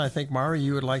tradition. I think, Mari,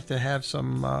 you would like to have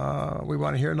some, we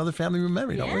want to hear another family room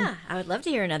memory, don't we? Yeah, I would love to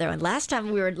hear another one. Last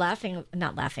time we were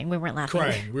not laughing. We weren't laughing.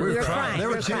 Crying. We were crying. There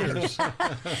were tears.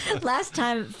 Last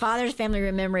time, Father's family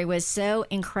room memory was so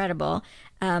incredible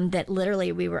that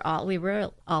literally we were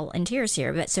all in tears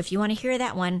here. But so if you want to hear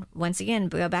that one, once again,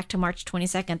 go back to March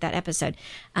 22nd, that episode.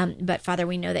 But Father,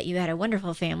 we know that you had a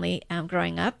wonderful family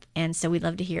growing up, and so we'd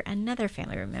love to hear another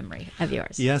family room memory of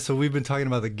yours. Yeah, so we've been talking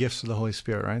about the gifts of the Holy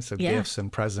Spirit, right? So gifts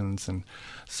and presents. And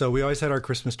so we always had our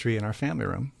Christmas tree in our family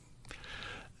room.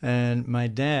 And my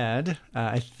dad,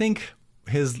 I think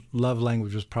his love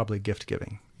language was probably gift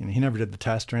giving. You know, he never did the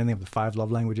test or anything of the 5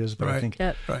 love languages, but I think,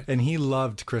 and he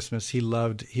loved Christmas. He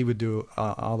would do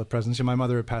all the presents. And my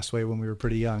mother had passed away when we were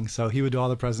pretty young, so he would do all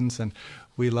the presents, and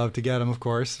we loved to get them, of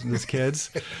course, as kids.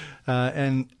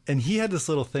 And he had this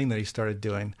little thing that he started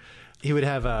doing. He would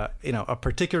have a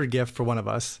particular gift for one of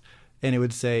us, and it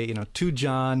would say, to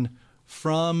John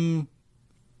from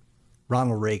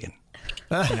Ronald Reagan.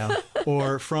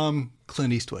 Or from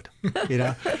Clint Eastwood,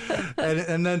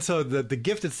 and then so the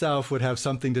gift itself would have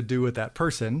something to do with that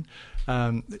person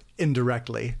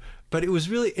indirectly. But it was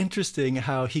really interesting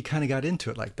how he kind of got into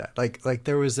it like that. Like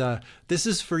there was this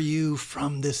is for you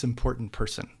from this important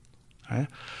person, right?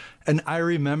 And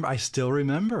I still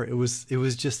remember it was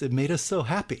just, it made us so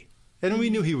happy, and we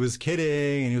knew he was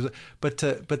kidding, and but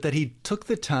that he took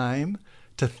the time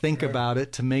to think about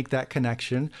it, to make that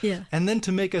connection, and then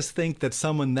to make us think that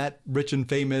someone that rich and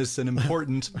famous and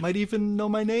important might even know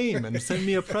my name and send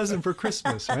me a present for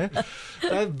Christmas, right?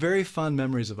 I have very fond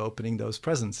memories of opening those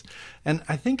presents. And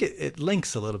I think it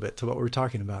links a little bit to what we're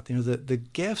talking about, the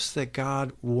gifts that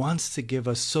God wants to give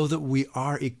us so that we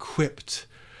are equipped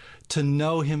to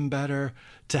know him better,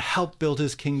 to help build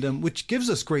his kingdom, which gives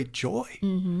us great joy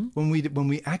when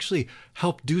we actually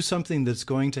help do something that's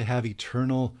going to have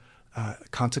eternal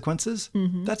consequences.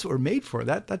 That's what we're made for.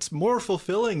 That's more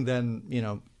fulfilling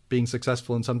than being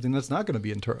successful in something that's not going to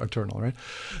be eternal, right?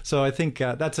 So I think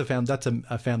that's a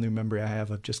family memory I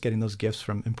have of just getting those gifts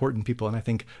from important people, and I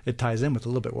think it ties in with a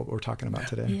little bit what we're talking about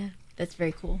today. Yeah, that's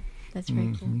very cool. That's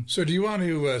very cool. So do you want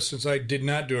to, since I did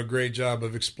not do a great job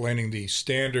of explaining the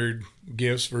standard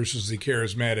gifts versus the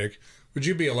charismatic, would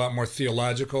you be a lot more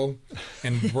theological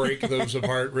and break those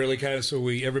apart really kind of so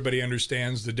everybody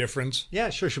understands the difference? Yeah,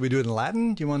 sure. Should we do it in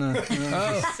Latin? Do you want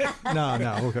to?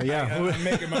 No. Okay. Yeah. I'm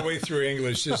making my way through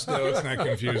English just so let's not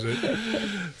confuse it.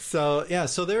 So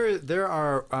there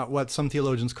are what some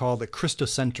theologians call the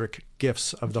Christocentric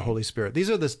gifts of the Holy Spirit. These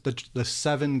are the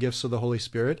 7 gifts of the Holy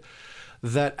Spirit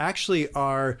that actually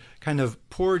are kind of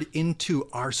poured into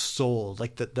our soul,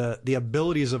 like the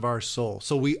abilities of our soul.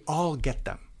 So we all get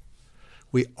them.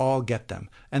 We all get them.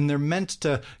 And they're meant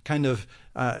to kind of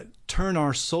turn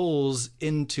our souls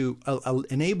into,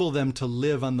 enable them to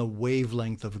live on the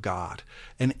wavelength of God,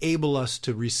 enable us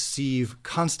to receive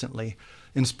constantly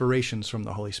inspirations from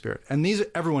the Holy Spirit. And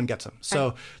everyone gets them.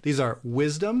 So these are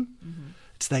wisdom.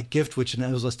 It's that gift which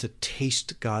enables us to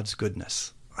taste God's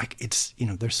goodness. Like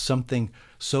there's something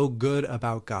so good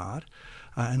about God,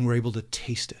 and we're able to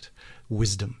taste it.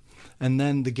 Wisdom. And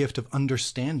then the gift of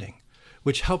understanding,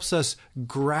 which helps us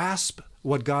grasp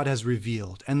what God has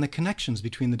revealed and the connections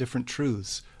between the different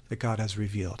truths that God has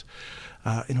revealed.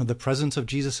 The presence of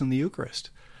Jesus in the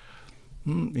Eucharist.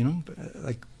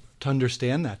 Like to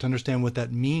understand that, to understand what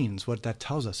that means, what that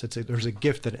tells us. There's a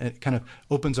gift that it kind of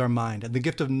opens our mind. And the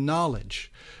gift of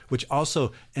knowledge, which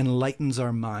also enlightens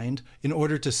our mind in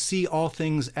order to see all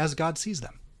things as God sees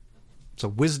them. So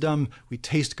wisdom, we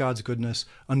taste God's goodness.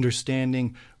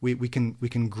 Understanding, we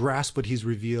can grasp what he's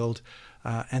revealed.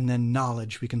 And then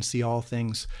knowledge, we can see all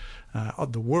things,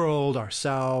 the world,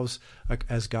 ourselves,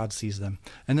 as God sees them.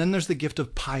 And then there's the gift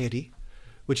of piety,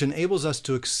 which enables us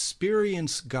to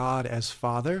experience God as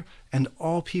Father and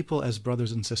all people as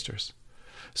brothers and sisters.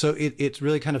 So it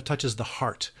really kind of touches the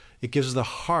heart. It gives the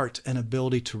heart an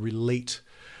ability to relate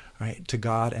right, to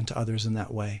God and to others in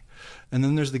that way. And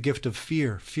then there's the gift of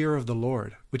fear of the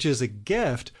Lord, which is a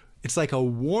gift. It's like a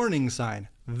warning sign.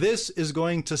 This is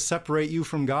going to separate you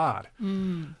from God.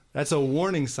 That's a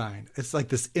warning sign. It's like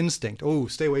this instinct. Oh,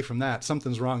 stay away from that.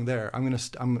 Something's wrong there. I'm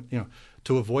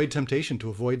to avoid temptation, to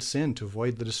avoid sin, to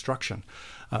avoid the destruction.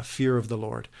 Fear of the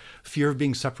Lord, fear of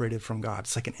being separated from God.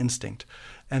 It's like an instinct.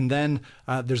 And then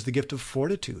there's the gift of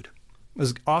fortitude.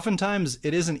 Because oftentimes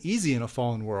it isn't easy in a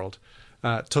fallen world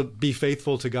to be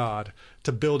faithful to God,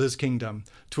 to build his kingdom,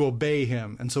 to obey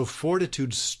him. And so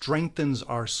fortitude strengthens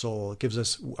our soul. It gives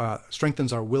us,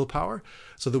 strengthens our willpower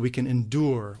so that we can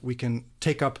endure, we can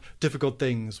take up difficult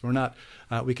things.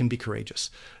 We can be courageous.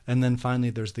 And then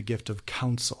finally, there's the gift of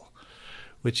counsel,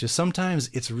 which is sometimes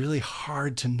it's really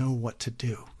hard to know what to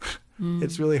do.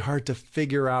 It's really hard to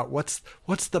figure out what's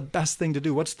the best thing to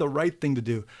do, what's the right thing to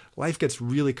do. Life gets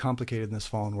really complicated in this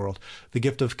fallen world. The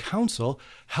gift of counsel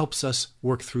helps us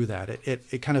work through that.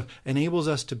 It kind of enables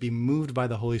us to be moved by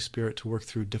the Holy Spirit to work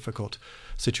through difficult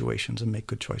situations and make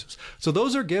good choices. So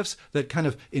those are gifts that kind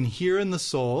of inhere in the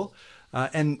soul.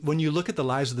 And when you look at the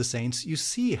lives of the saints, you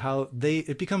see how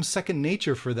it becomes second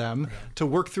nature for them to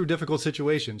work through difficult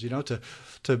situations,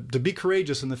 to be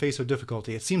courageous in the face of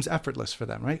difficulty. It seems effortless for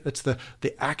them, right? It's the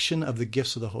action of the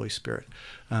gifts of the Holy Spirit.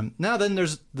 Now then,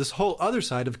 there's this whole other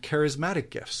side of charismatic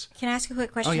gifts. Can I ask a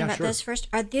quick question about those first?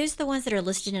 Are these the ones that are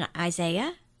listed in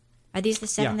Isaiah? Are these the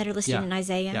seven that are listed in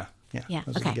Isaiah? Yeah.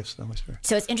 Those are the gifts of the Holy Spirit.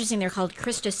 So it's interesting. They're called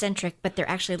Christocentric, but they're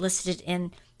actually listed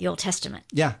in the Old Testament.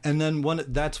 Yeah, and then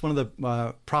that's one of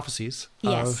the prophecies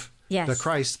of the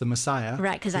Christ, the Messiah.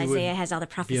 Right, because Isaiah has all the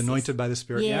prophecies. Be anointed by the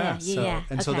Spirit.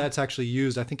 So that's actually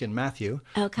used, I think, in Matthew.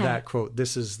 Okay. That quote,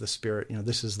 "This is the Spirit.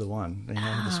 This is the one.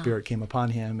 The Spirit came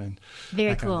upon him." And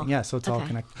very cool. So it's all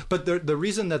connected. But the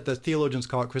reason that the theologians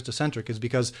call it Christocentric is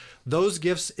because those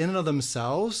gifts, in and of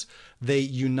themselves, they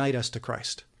unite us to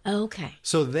Christ. Okay.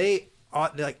 So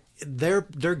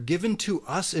they're given to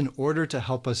us in order to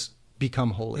help us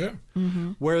become holy. Yeah.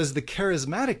 Mm-hmm. Whereas the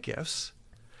charismatic gifts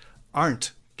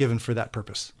aren't given for that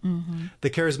purpose. Mm-hmm. The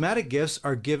charismatic gifts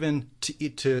are given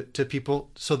to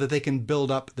people so that they can build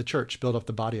up the church, build up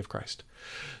the body of Christ.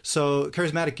 So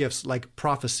charismatic gifts like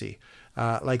prophecy,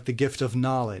 like the gift of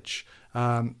knowledge,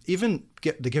 even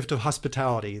the gift of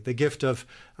hospitality, the gift of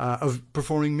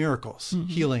performing miracles,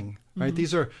 healing. Right?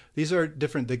 Mm-hmm. These are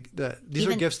different. These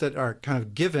are gifts that are kind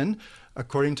of given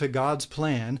according to God's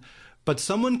plan, but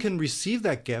someone can receive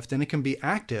that gift and it can be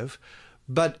active,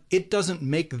 but it doesn't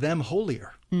make them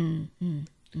holier. Mm-hmm.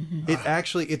 Mm-hmm.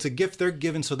 It's a gift they're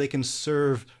given so they can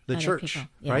serve the church,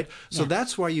 right? So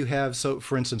that's why you have,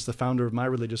 for instance, the founder of my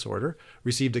religious order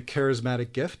received a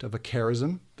charismatic gift of a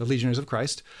charism, the Legionaries of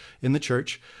Christ, in the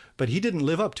church, but he didn't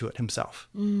live up to it himself.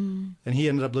 And he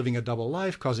ended up living a double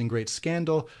life, causing great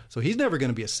scandal. So he's never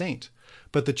going to be a saint.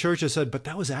 But the church has said, but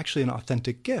that was actually an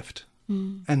authentic gift.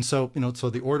 And so, so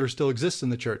the order still exists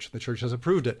in the church. The church has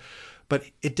approved it, but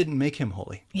it didn't make him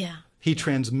holy. Yeah. He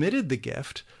transmitted the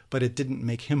gift, but it didn't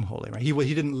make him holy, right? He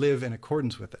didn't live in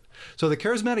accordance with it. So the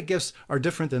charismatic gifts are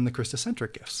different than the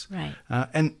Christocentric gifts. Right.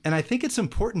 And I think it's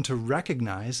important to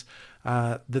recognize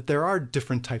that there are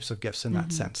different types of gifts in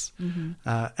that sense. Mm-hmm.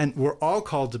 And we're all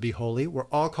called to be holy. We're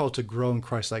all called to grow in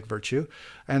Christ-like virtue.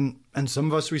 And some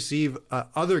of us receive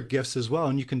other gifts as well,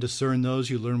 and you can discern those.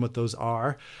 You learn what those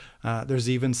are. There's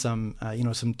even some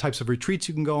types of retreats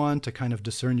you can go on to kind of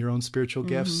discern your own spiritual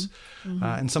gifts. Mm-hmm.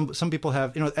 And some people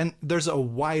have, and there's a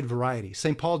wide variety.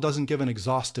 St. Paul doesn't give an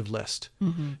exhaustive list.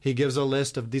 Mm-hmm. He gives a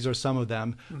list of these are some of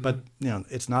them, but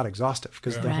it's not exhaustive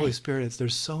because the Holy Spirit,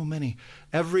 there's so many.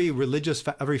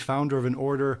 Every founder of an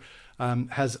order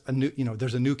has a new,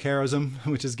 there's a new charism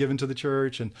which is given to the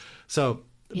church, and so.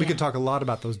 We could talk a lot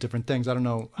about those different things. I don't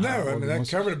know. That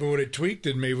covered it, but what it tweaked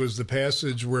in me was the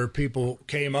passage where people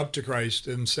came up to Christ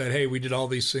and said, "Hey, we did all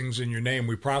these things in your name.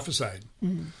 We prophesied.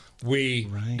 We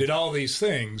did all these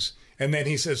things." And then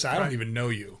he says, "I don't even know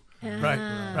you."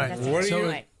 Right.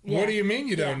 What do you mean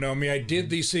you don't know me? I did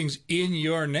these things in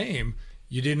your name.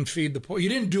 You didn't feed the poor. You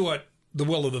didn't do it. The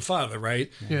will of the Father,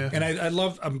 right? Yeah. And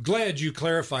I'm glad you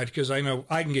clarified, because I know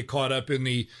I can get caught up in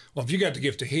if you got the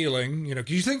gift of healing, because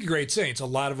you think of great saints, a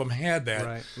lot of them had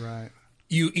that. Right.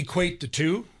 You equate the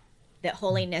two. That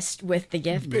holiness with the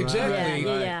gift. Exactly.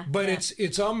 Yeah. But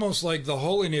it's almost like the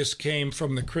holiness came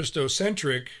from the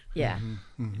Christocentric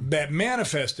that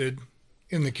manifested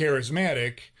in the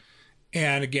charismatic,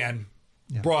 and again,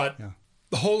 brought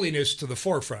the holiness to the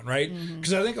forefront, right?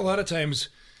 Because I think a lot of times,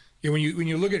 when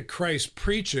you look at Christ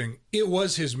preaching, it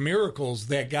was his miracles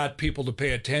that got people to pay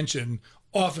attention,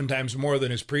 oftentimes more than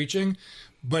his preaching.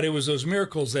 But it was those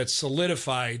miracles that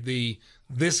solidified the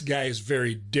this guy is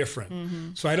very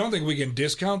different. So I don't think we can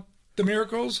discount the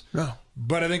miracles. No.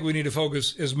 But I think we need to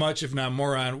focus as much, if not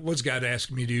more, on what's God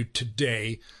asking me to do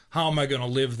today? How am I going to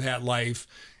live that life?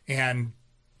 And,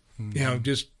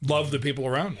 just love the people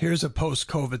around me. Here's a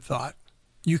post-COVID thought.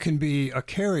 You can be a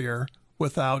carrier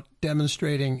without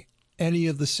demonstrating any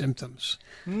of the symptoms,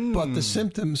 but the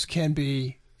symptoms can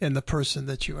be in the person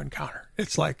that you encounter.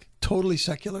 It's like totally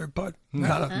secular, but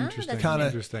kind of interesting.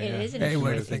 It is a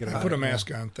way to think about it. Put a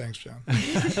mask on. Thanks, John.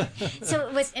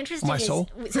 So what's interesting My is soul?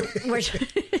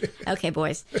 okay,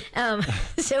 boys.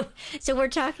 So we're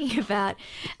talking about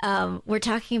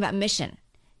mission.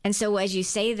 And so as you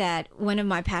say that, one of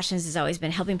my passions has always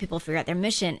been helping people figure out their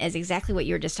mission, is exactly what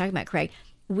you were just talking about, Craig.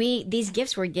 These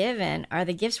gifts we're given are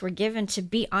the gifts we're given to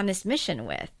be on this mission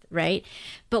with, right?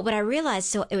 But what I realized,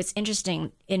 so it was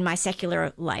interesting in my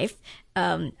secular life,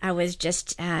 I was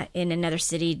just in another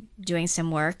city doing some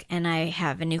work, and I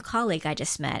have a new colleague I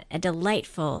just met, a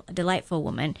delightful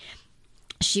woman.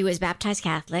 She was baptized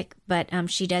Catholic, but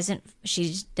she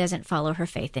doesn't follow her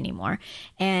faith anymore.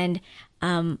 And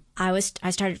I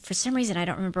started, for some reason, I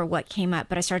don't remember what came up,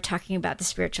 but I started talking about the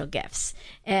spiritual gifts.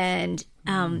 And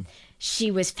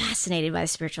she was fascinated by the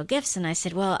spiritual gifts. And I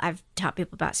said, well, I've taught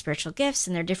people about spiritual gifts,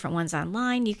 and there are different ones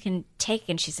online you can take.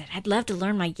 And she said, I'd love to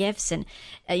learn my gifts. And,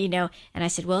 and I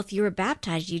said, well, if you were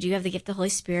baptized, you do have the gift of the Holy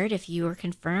Spirit. If you were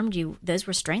confirmed, those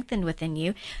were strengthened within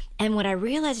you. And what I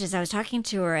realized as I was talking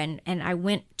to her, and I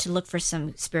went to look for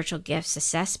some spiritual gifts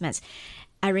assessments,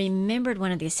 I remembered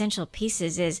one of the essential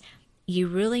pieces is you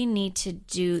really need to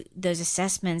do those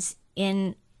assessments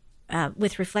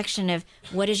with reflection of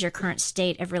what is your current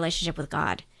state of relationship with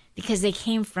God, because they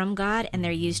came from God and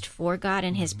they're used for God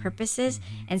and His purposes.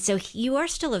 And so you are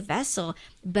still a vessel,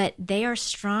 but they are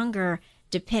stronger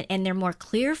and they're more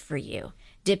clear for you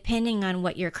depending on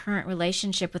what your current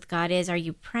relationship with God is. Are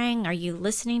you praying? Are you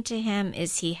listening to Him?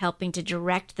 Is He helping to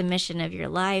direct the mission of your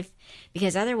life?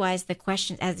 Because otherwise the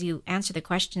questions, as you answer the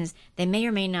questions, they may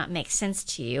or may not make sense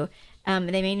to you.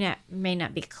 They may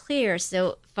not be clear.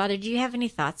 So, Father, do you have any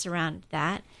thoughts around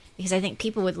that? Because I think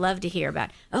people would love to hear about,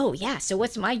 oh, yeah, so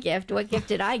what's my gift? What gift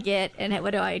did I get? And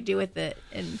what do I do with it?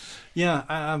 And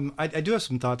I do have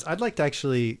some thoughts. I'd like to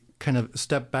actually kind of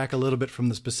step back a little bit from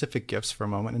the specific gifts for a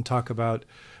moment and talk about,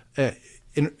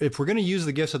 if we're going to use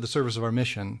the gifts at the service of our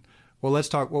mission, well, let's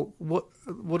talk,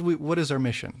 what is our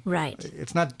mission? Right.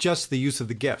 It's not just the use of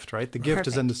the gift, right? The gift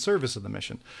is in the service of the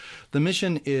mission. The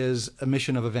mission is a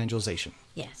mission of evangelization.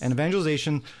 Yes. And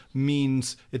evangelization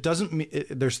means,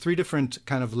 there's three different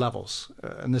kind of levels.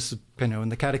 And this is, in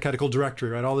the catechetical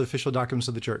directory, right? All the official documents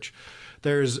of the church.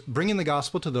 There's bringing the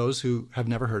gospel to those who have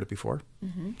never heard it before.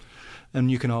 And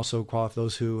you can also qualify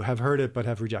those who have heard it but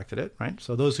have rejected it, right?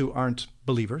 So those who aren't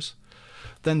believers.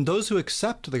 Then those who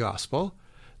accept the gospel,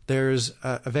 there's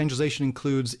evangelization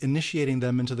includes initiating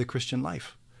them into the Christian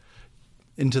life,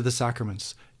 into the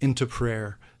sacraments, into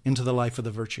prayer, into the life of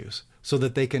the virtues, so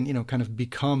that they can, kind of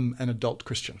become an adult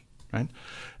Christian, right?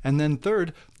 And then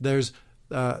third, there's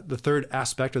the third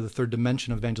aspect, or the third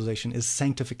dimension of evangelization is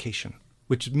sanctification,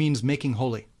 which means making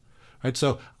holy, right?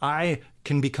 So I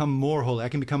can become more holy. I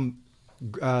can become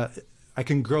I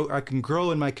can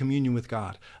grow in my communion with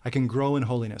God. I can grow in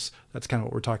holiness. That's kind of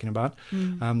what we're talking about,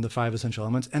 the 5 essential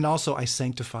elements. And also, I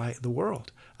sanctify the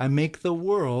world. I make the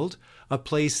world a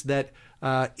place that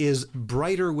is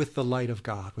brighter with the light of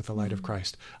God, with the light of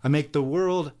Christ. I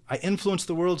influence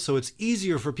the world so it's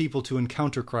easier for people to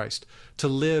encounter Christ, to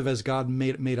live as God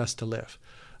made us to live.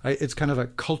 It's kind of a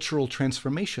cultural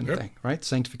transformation thing, right?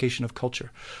 Sanctification of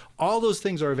culture. All those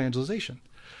things are evangelization,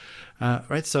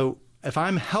 right? So if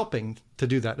I'm helping to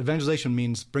do that, evangelization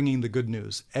means bringing the good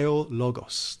news, eo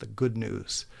logos, the good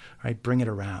news, right? Bring it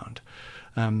around.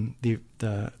 The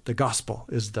gospel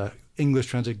is the English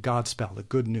translated Godspell, the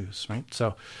good news, right?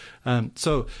 So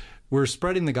we're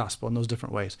spreading the gospel in those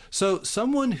different ways. So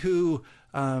someone who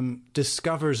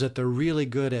discovers that they're really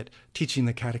good at teaching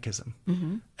the catechism,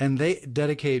 and they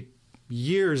dedicate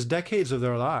years, decades of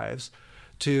their lives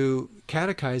to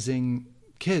catechizing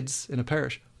kids in a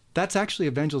parish, that's actually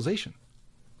evangelization.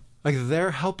 Like,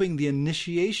 they're helping the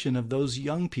initiation of those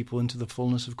young people into the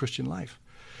fullness of Christian life.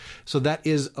 So that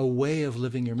is a way of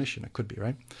living your mission. It could be,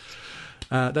 right?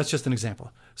 That's just an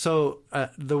example. So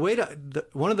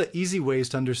one of the easy ways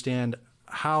to understand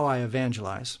how I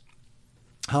evangelize,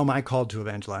 how am I called to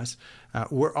evangelize? I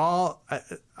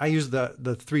use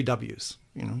the 3 W's,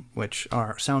 which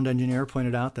our sound engineer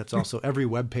pointed out. That's also every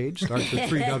web page starts with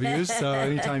 3 W's. So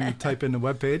anytime you type in a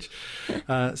web page.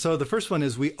 So the first one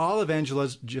is we all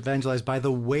evangelize by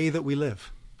the way that we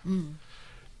live.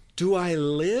 Do I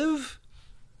live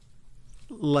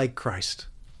like Christ?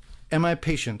 Am I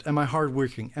patient? Am I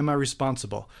hardworking? Am I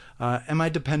responsible? Am I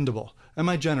dependable? Am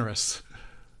I generous?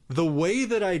 The way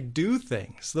that I do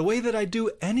things, the way that I do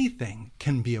anything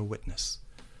can be a witness.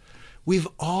 We've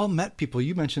all met people,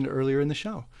 you mentioned earlier in the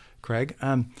show, Craig.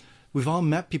 We've all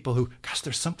met people who, gosh,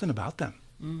 there's something about them.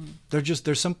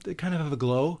 There's something, they kind of have a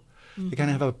glow. They kind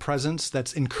of have a presence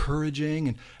that's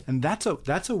encouraging. And that's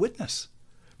a witness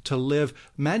to live.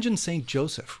 Imagine St.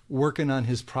 Joseph working on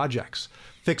his projects,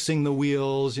 fixing the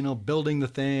wheels, building the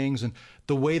things, and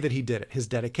the way that he did it, his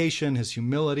dedication, his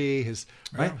humility,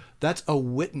 right? That's a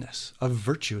witness of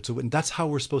virtue. It's a witness. That's how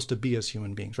we're supposed to be as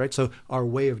human beings, right? So our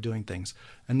way of doing things.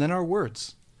 And then our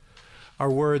words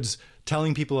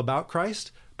telling people about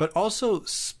Christ, but also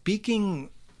speaking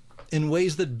in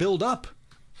ways that build up.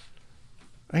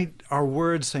 Right? Our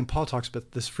words, St. Paul talks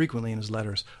about this frequently in his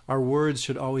letters. Our words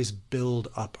should always build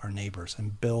up our neighbors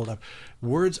and build up.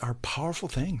 Words are powerful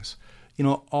things.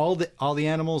 All the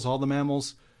animals, all the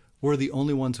mammals, we're the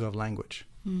only ones who have language.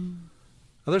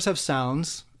 Others have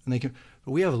sounds, but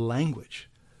we have language.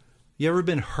 You ever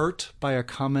been hurt by a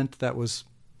comment that was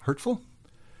hurtful?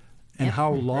 And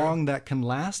how long that can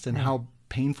last and how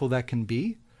painful that can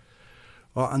be?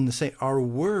 Well, our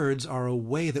words are a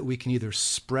way that we can either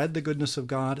spread the goodness of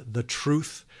God, the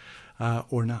truth,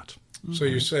 or not. So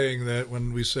you're saying that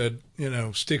when we said,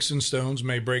 sticks and stones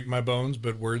may break my bones,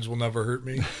 but words will never hurt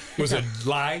me? Was it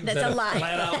lie? That's a lie.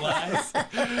 Flat out lies?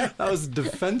 That was a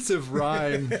defensive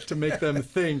rhyme to make them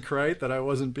think, right, that I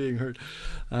wasn't being hurt.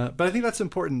 But I think that's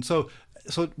important. So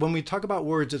when we talk about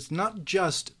words, it's not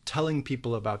just telling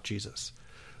people about Jesus,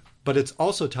 but it's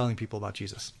also telling people about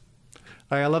Jesus.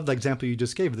 I love the example you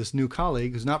just gave of this new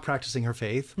colleague who's not practicing her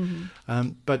faith,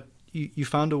 but you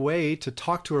found a way to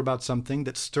talk to her about something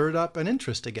that stirred up an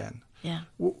interest again. Yeah.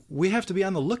 We have to be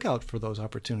on the lookout for those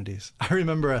opportunities. I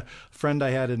remember a friend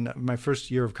I had in my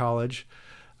first year of college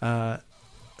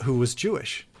who was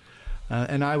Jewish.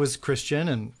 And I was Christian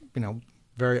and,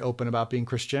 very open about being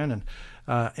Christian,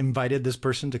 and invited this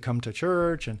person to come to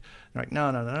church. And they're like,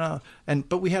 no.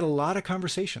 But we had a lot of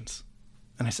conversations.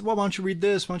 And I said, well, why don't you read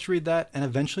this? Why don't you read that? And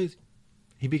eventually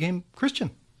he became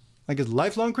Christian, like a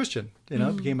lifelong Christian,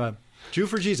 became a Jew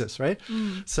for Jesus, right?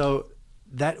 So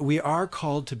that we are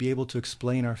called to be able to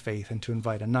explain our faith and to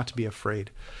invite and not to be afraid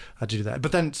to do that.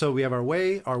 But then, so we have our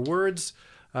way, our words,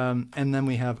 and then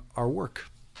we have our work,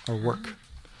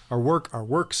 our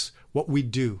works, what we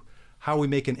do, how we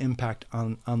make an impact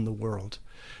on the world.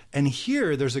 And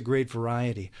here there's a great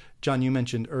variety. John, you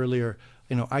mentioned earlier,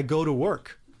 I go to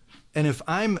work. And if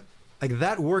I'm like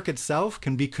that, work itself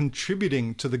can be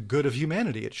contributing to the good of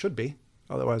humanity. It should be.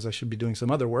 Otherwise, I should be doing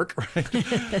some other work,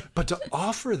 right? But to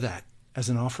offer that as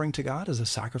an offering to God, as a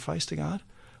sacrifice to God,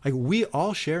 like we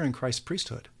all share in Christ's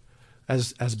priesthood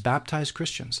as baptized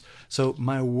Christians. So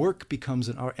my work becomes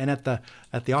and at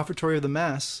the offertory of the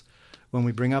Mass, when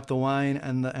we bring up the wine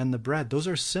and the bread, those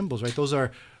are symbols, right? Those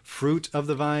are fruit of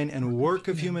the vine and work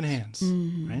of human hands,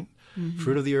 right?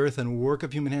 Fruit of the earth and work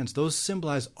of human hands. Those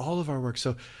symbolize all of our work.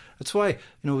 So that's why,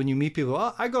 when you meet people,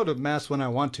 I go to Mass when I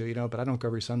want to, but I don't go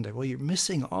every Sunday. Well, you're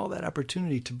missing all that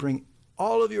opportunity to bring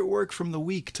all of your work from the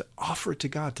week to offer to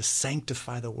God, to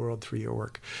sanctify the world through your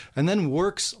work. And then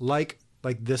works like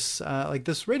this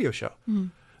radio show.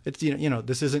 It's,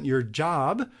 this isn't your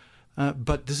job,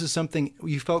 but this is something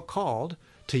you felt called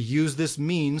to use this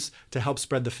means to help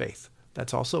spread the faith.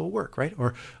 That's also a work, right?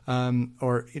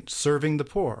 Or serving the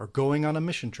poor, or going on a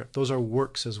mission trip. Those are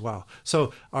works as well.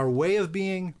 So our way of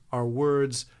being, our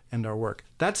words, and our work.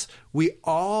 We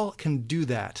all can do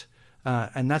that,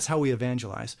 and that's how we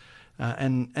evangelize.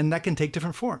 And that can take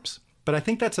different forms. But I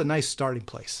think that's a nice starting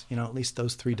place, at least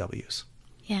those 3 W's.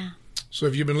 Yeah. So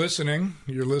if you've been listening,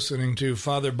 you're listening to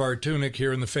Father Bartunek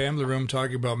here in the family room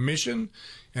talking about mission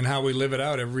and how we live it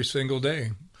out every single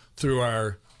day through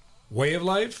our way of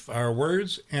life, our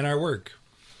words, and our work.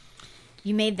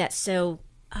 You made that so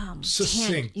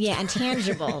succinct. And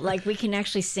tangible. Like we can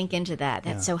actually sink into that.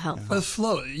 That's so helpful. But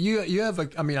Flo, you have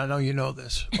I know you know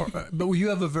this, but you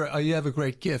have a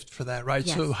great gift for that, right?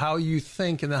 Yes. So how you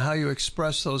think and how you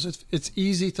express those, it's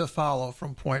easy to follow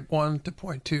from point 1 to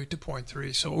point 2 to point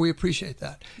 3. So we appreciate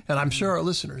that, and I'm sure our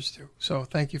listeners do. So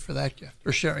thank you for that gift,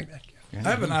 for sharing that gift. I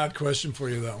have an odd question for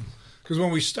you though, because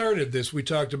when we started this, we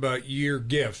talked about your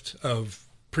gift of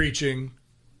preaching,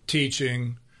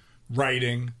 teaching,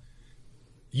 writing.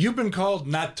 You've been called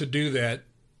not to do that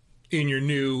in your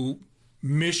new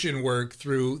mission work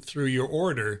through your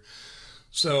order.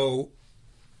 So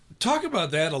talk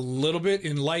about that a little bit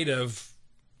in light of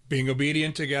being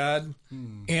obedient to God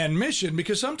and mission,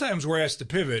 because sometimes we're asked to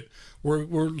pivot.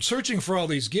 We're searching for all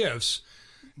these gifts,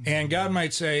 and God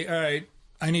might say, all right,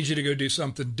 I need you to go do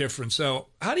something different. So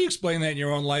how do you explain that in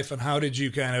your own life, and how did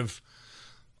you kind of,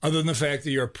 other than the fact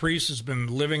that you're a priest who's been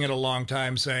living it a long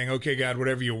time, saying, okay, God,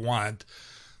 whatever you want,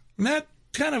 and that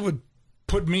kind of would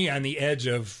put me on the edge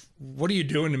of, what are you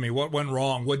doing to me? What went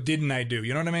wrong? What didn't I do?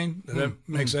 You know what I mean? Does that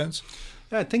make sense?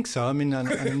 Yeah, I think so. I mean, on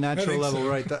a natural level, so.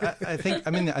 right? I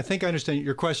think I understand.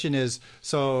 Your question is,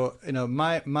 so,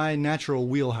 my natural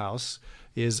wheelhouse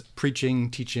is preaching,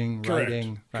 teaching, Correct.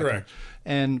 writing. Correct.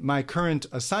 And my current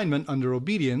assignment under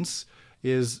obedience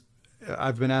is,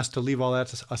 I've been asked to leave all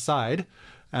that aside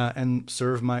and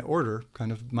serve my order,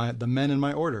 kind of the men in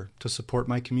my order, to support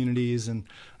my communities and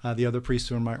the other priests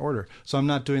who are in my order. So I'm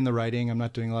not doing the writing, I'm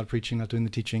not doing a lot of preaching, not doing the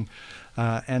teaching,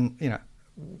 and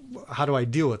how do I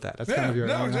deal with that? That's kind of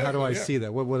exactly, how do I see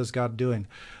that? What is God doing?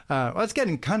 Well, it's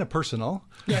getting kind of personal.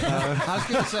 I was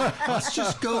going to say, let's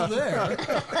just go there.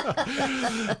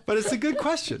 But it's a good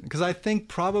question, because I think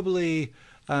probably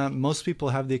most people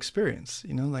have the experience.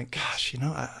 Like, gosh,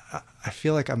 I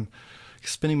feel like I'm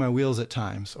spinning my wheels at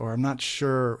times, or I'm not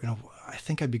sure. I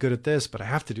think I'd be good at this, but I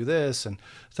have to do this, and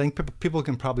I think people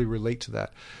can probably relate to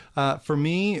that. For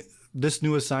me, this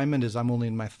new assignment is, I'm only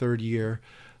in my third year.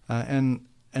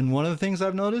 And one of the things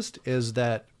I've noticed is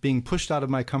that being pushed out of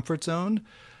my comfort zone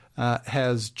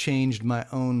has changed my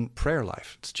own prayer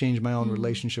life. It's changed my own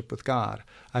relationship with God.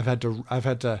 I've had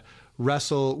to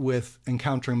wrestle with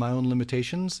encountering my own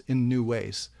limitations in new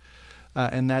ways,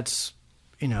 and that's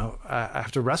I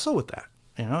have to wrestle with that,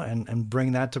 and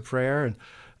bring that to prayer,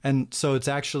 and so it's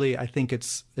actually, I think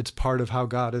it's part of how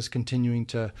God is continuing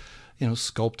to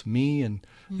sculpt me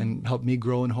and help me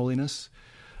grow in holiness.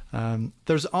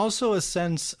 There's also a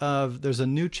sense of, there's a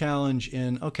new challenge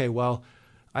in, okay, well,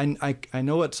 I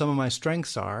know what some of my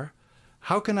strengths are.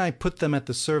 How can I put them at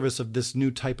the service of this new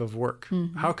type of work?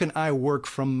 Mm-hmm. How can I work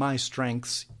from my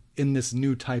strengths in this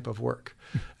new type of work?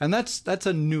 And that's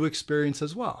a new experience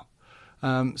as well.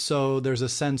 So there's a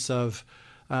sense of,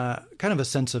 kind of a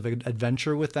sense of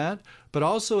adventure with that, but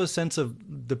also a sense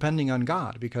of depending on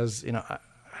God, because,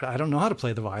 I don't know how to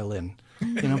play the violin.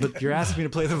 But you're asking me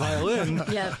to play the violin.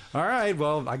 Yep. All right,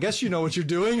 well, I guess you know what you're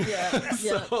doing. Yeah.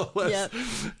 So let's,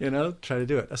 try to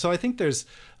do it. So I think there's,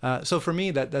 so for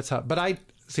me, that's how, but I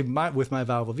see with my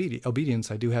vow of obedience,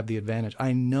 I do have the advantage.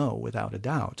 I know without a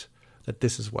doubt that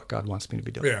this is what God wants me to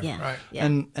be doing. Yeah. Right. Yeah.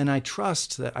 And I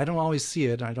trust that, I don't always see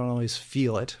it, I don't always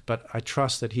feel it, but I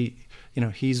trust that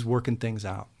He's working things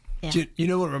out. Yeah. You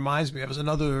know what reminds me of is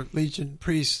another Legion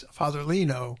priest, Father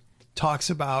Lino, talks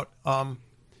about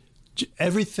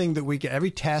everything that we get, every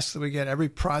task that we get, every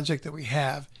project that we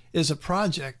have is a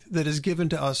project that is given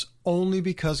to us only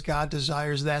because God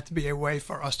desires that to be a way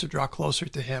for us to draw closer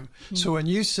to Him. Mm-hmm. So when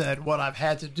you said what I've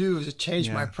had to do is to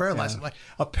change my prayer life, I'm like,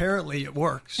 apparently it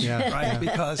works, right?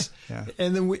 Because,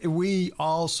 and then we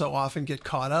all so often get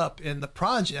caught up in the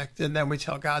project, and then we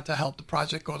tell God to help the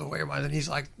project go the way we want, and He's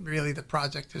like, really, the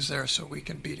project is there so we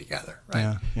can be together,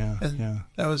 right?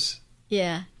 That was...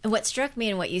 Yeah. And what struck me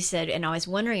in what you said, and I was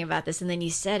wondering about this, and then you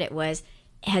said it was,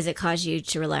 has it caused you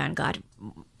to rely on God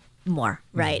more,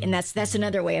 right? Mm-hmm. And that's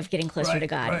another way of getting closer to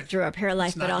God through our prayer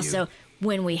life, but also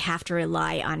when we have to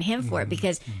rely on Him for it,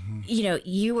 because,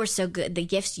 you were so good, the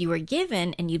gifts you were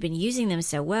given, and you've been using them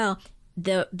so well,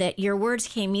 that your words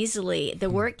came easily, the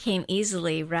work came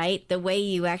easily, right? The way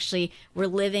you actually were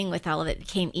living with all of it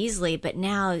came easily, but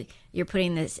now you're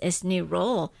putting this new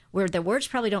role where the words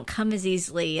probably don't come as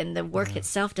easily and the work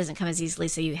itself doesn't come as easily,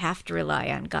 so you have to rely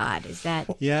on God. Is that?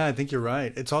 Yeah, I think you're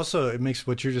right. It's also, it makes,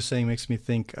 what you're just saying makes me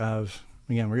think of,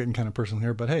 again, we're getting kind of personal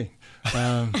here, but hey,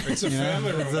 it's a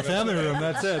family room. It's a family room.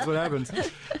 That's it. That's what happens.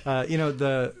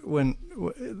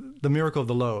 The miracle of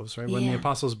the loaves, right? When the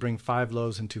apostles bring 5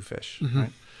 loaves and 2 fish,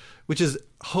 right? Which is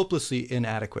hopelessly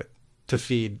inadequate to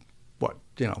feed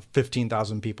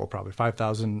 15,000 people, probably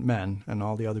 5,000 men and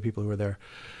all the other people who were there.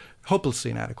 Hopelessly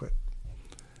inadequate.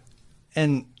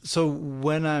 And so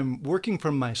when I'm working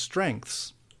from my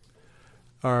strengths,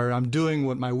 or I'm doing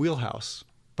what my wheelhouse,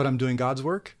 but I'm doing God's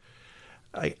work,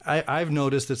 I've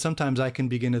noticed that sometimes I can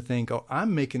begin to think, oh,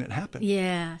 I'm making it happen.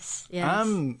 Yes.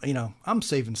 I'm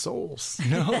saving souls.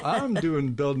 I'm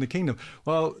building the kingdom.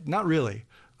 Well, not really.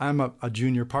 I'm a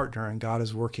junior partner, and God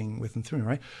is working with and through me,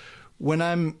 right? When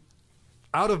I'm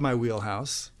out of my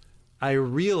wheelhouse, I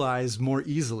realize more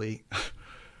easily,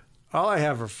 all I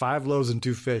have are 5 loaves and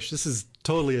 2 fish. This is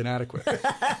totally inadequate.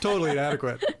 Totally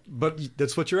inadequate. But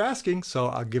that's what you're asking, so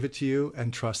I'll give it to you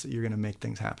and trust that you're going to make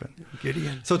things happen.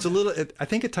 Gideon. So it's a little, I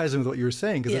think it ties in with what you were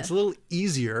saying, because it's a little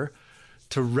easier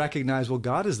to recognize, well,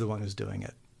 God is the one who's doing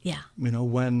it. Yeah.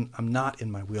 When I'm not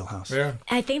in my wheelhouse. Yeah.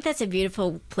 I think that's a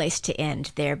beautiful place to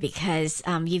end there, because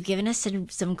you've given us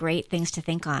some great things to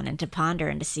think on and to ponder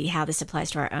and to see how this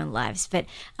applies to our own lives. But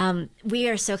we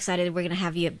are so excited we're going to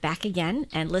have you back again.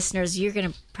 And listeners, you're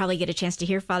going to probably get a chance to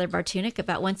hear Father Bartunek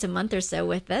about once a month or so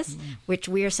with us, which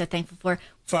we are so thankful for.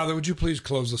 Father, would you please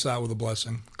close us out with a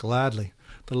blessing? Gladly.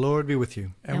 The Lord be with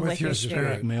you. And with your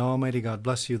spirit. May Almighty God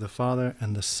bless you, the Father,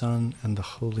 and the Son, and the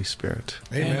Holy Spirit.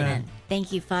 Amen.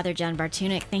 Thank you, Father John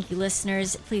Bartunek. Thank you,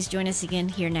 listeners. Please join us again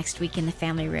here next week in the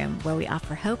Family Room, where we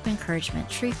offer hope, encouragement,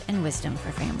 truth, and wisdom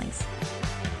for families.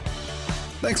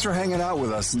 Thanks for hanging out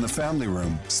with us in the Family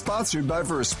Room, sponsored by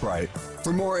VerseBrite.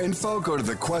 For more info, go to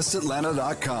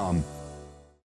thequestatlanta.com.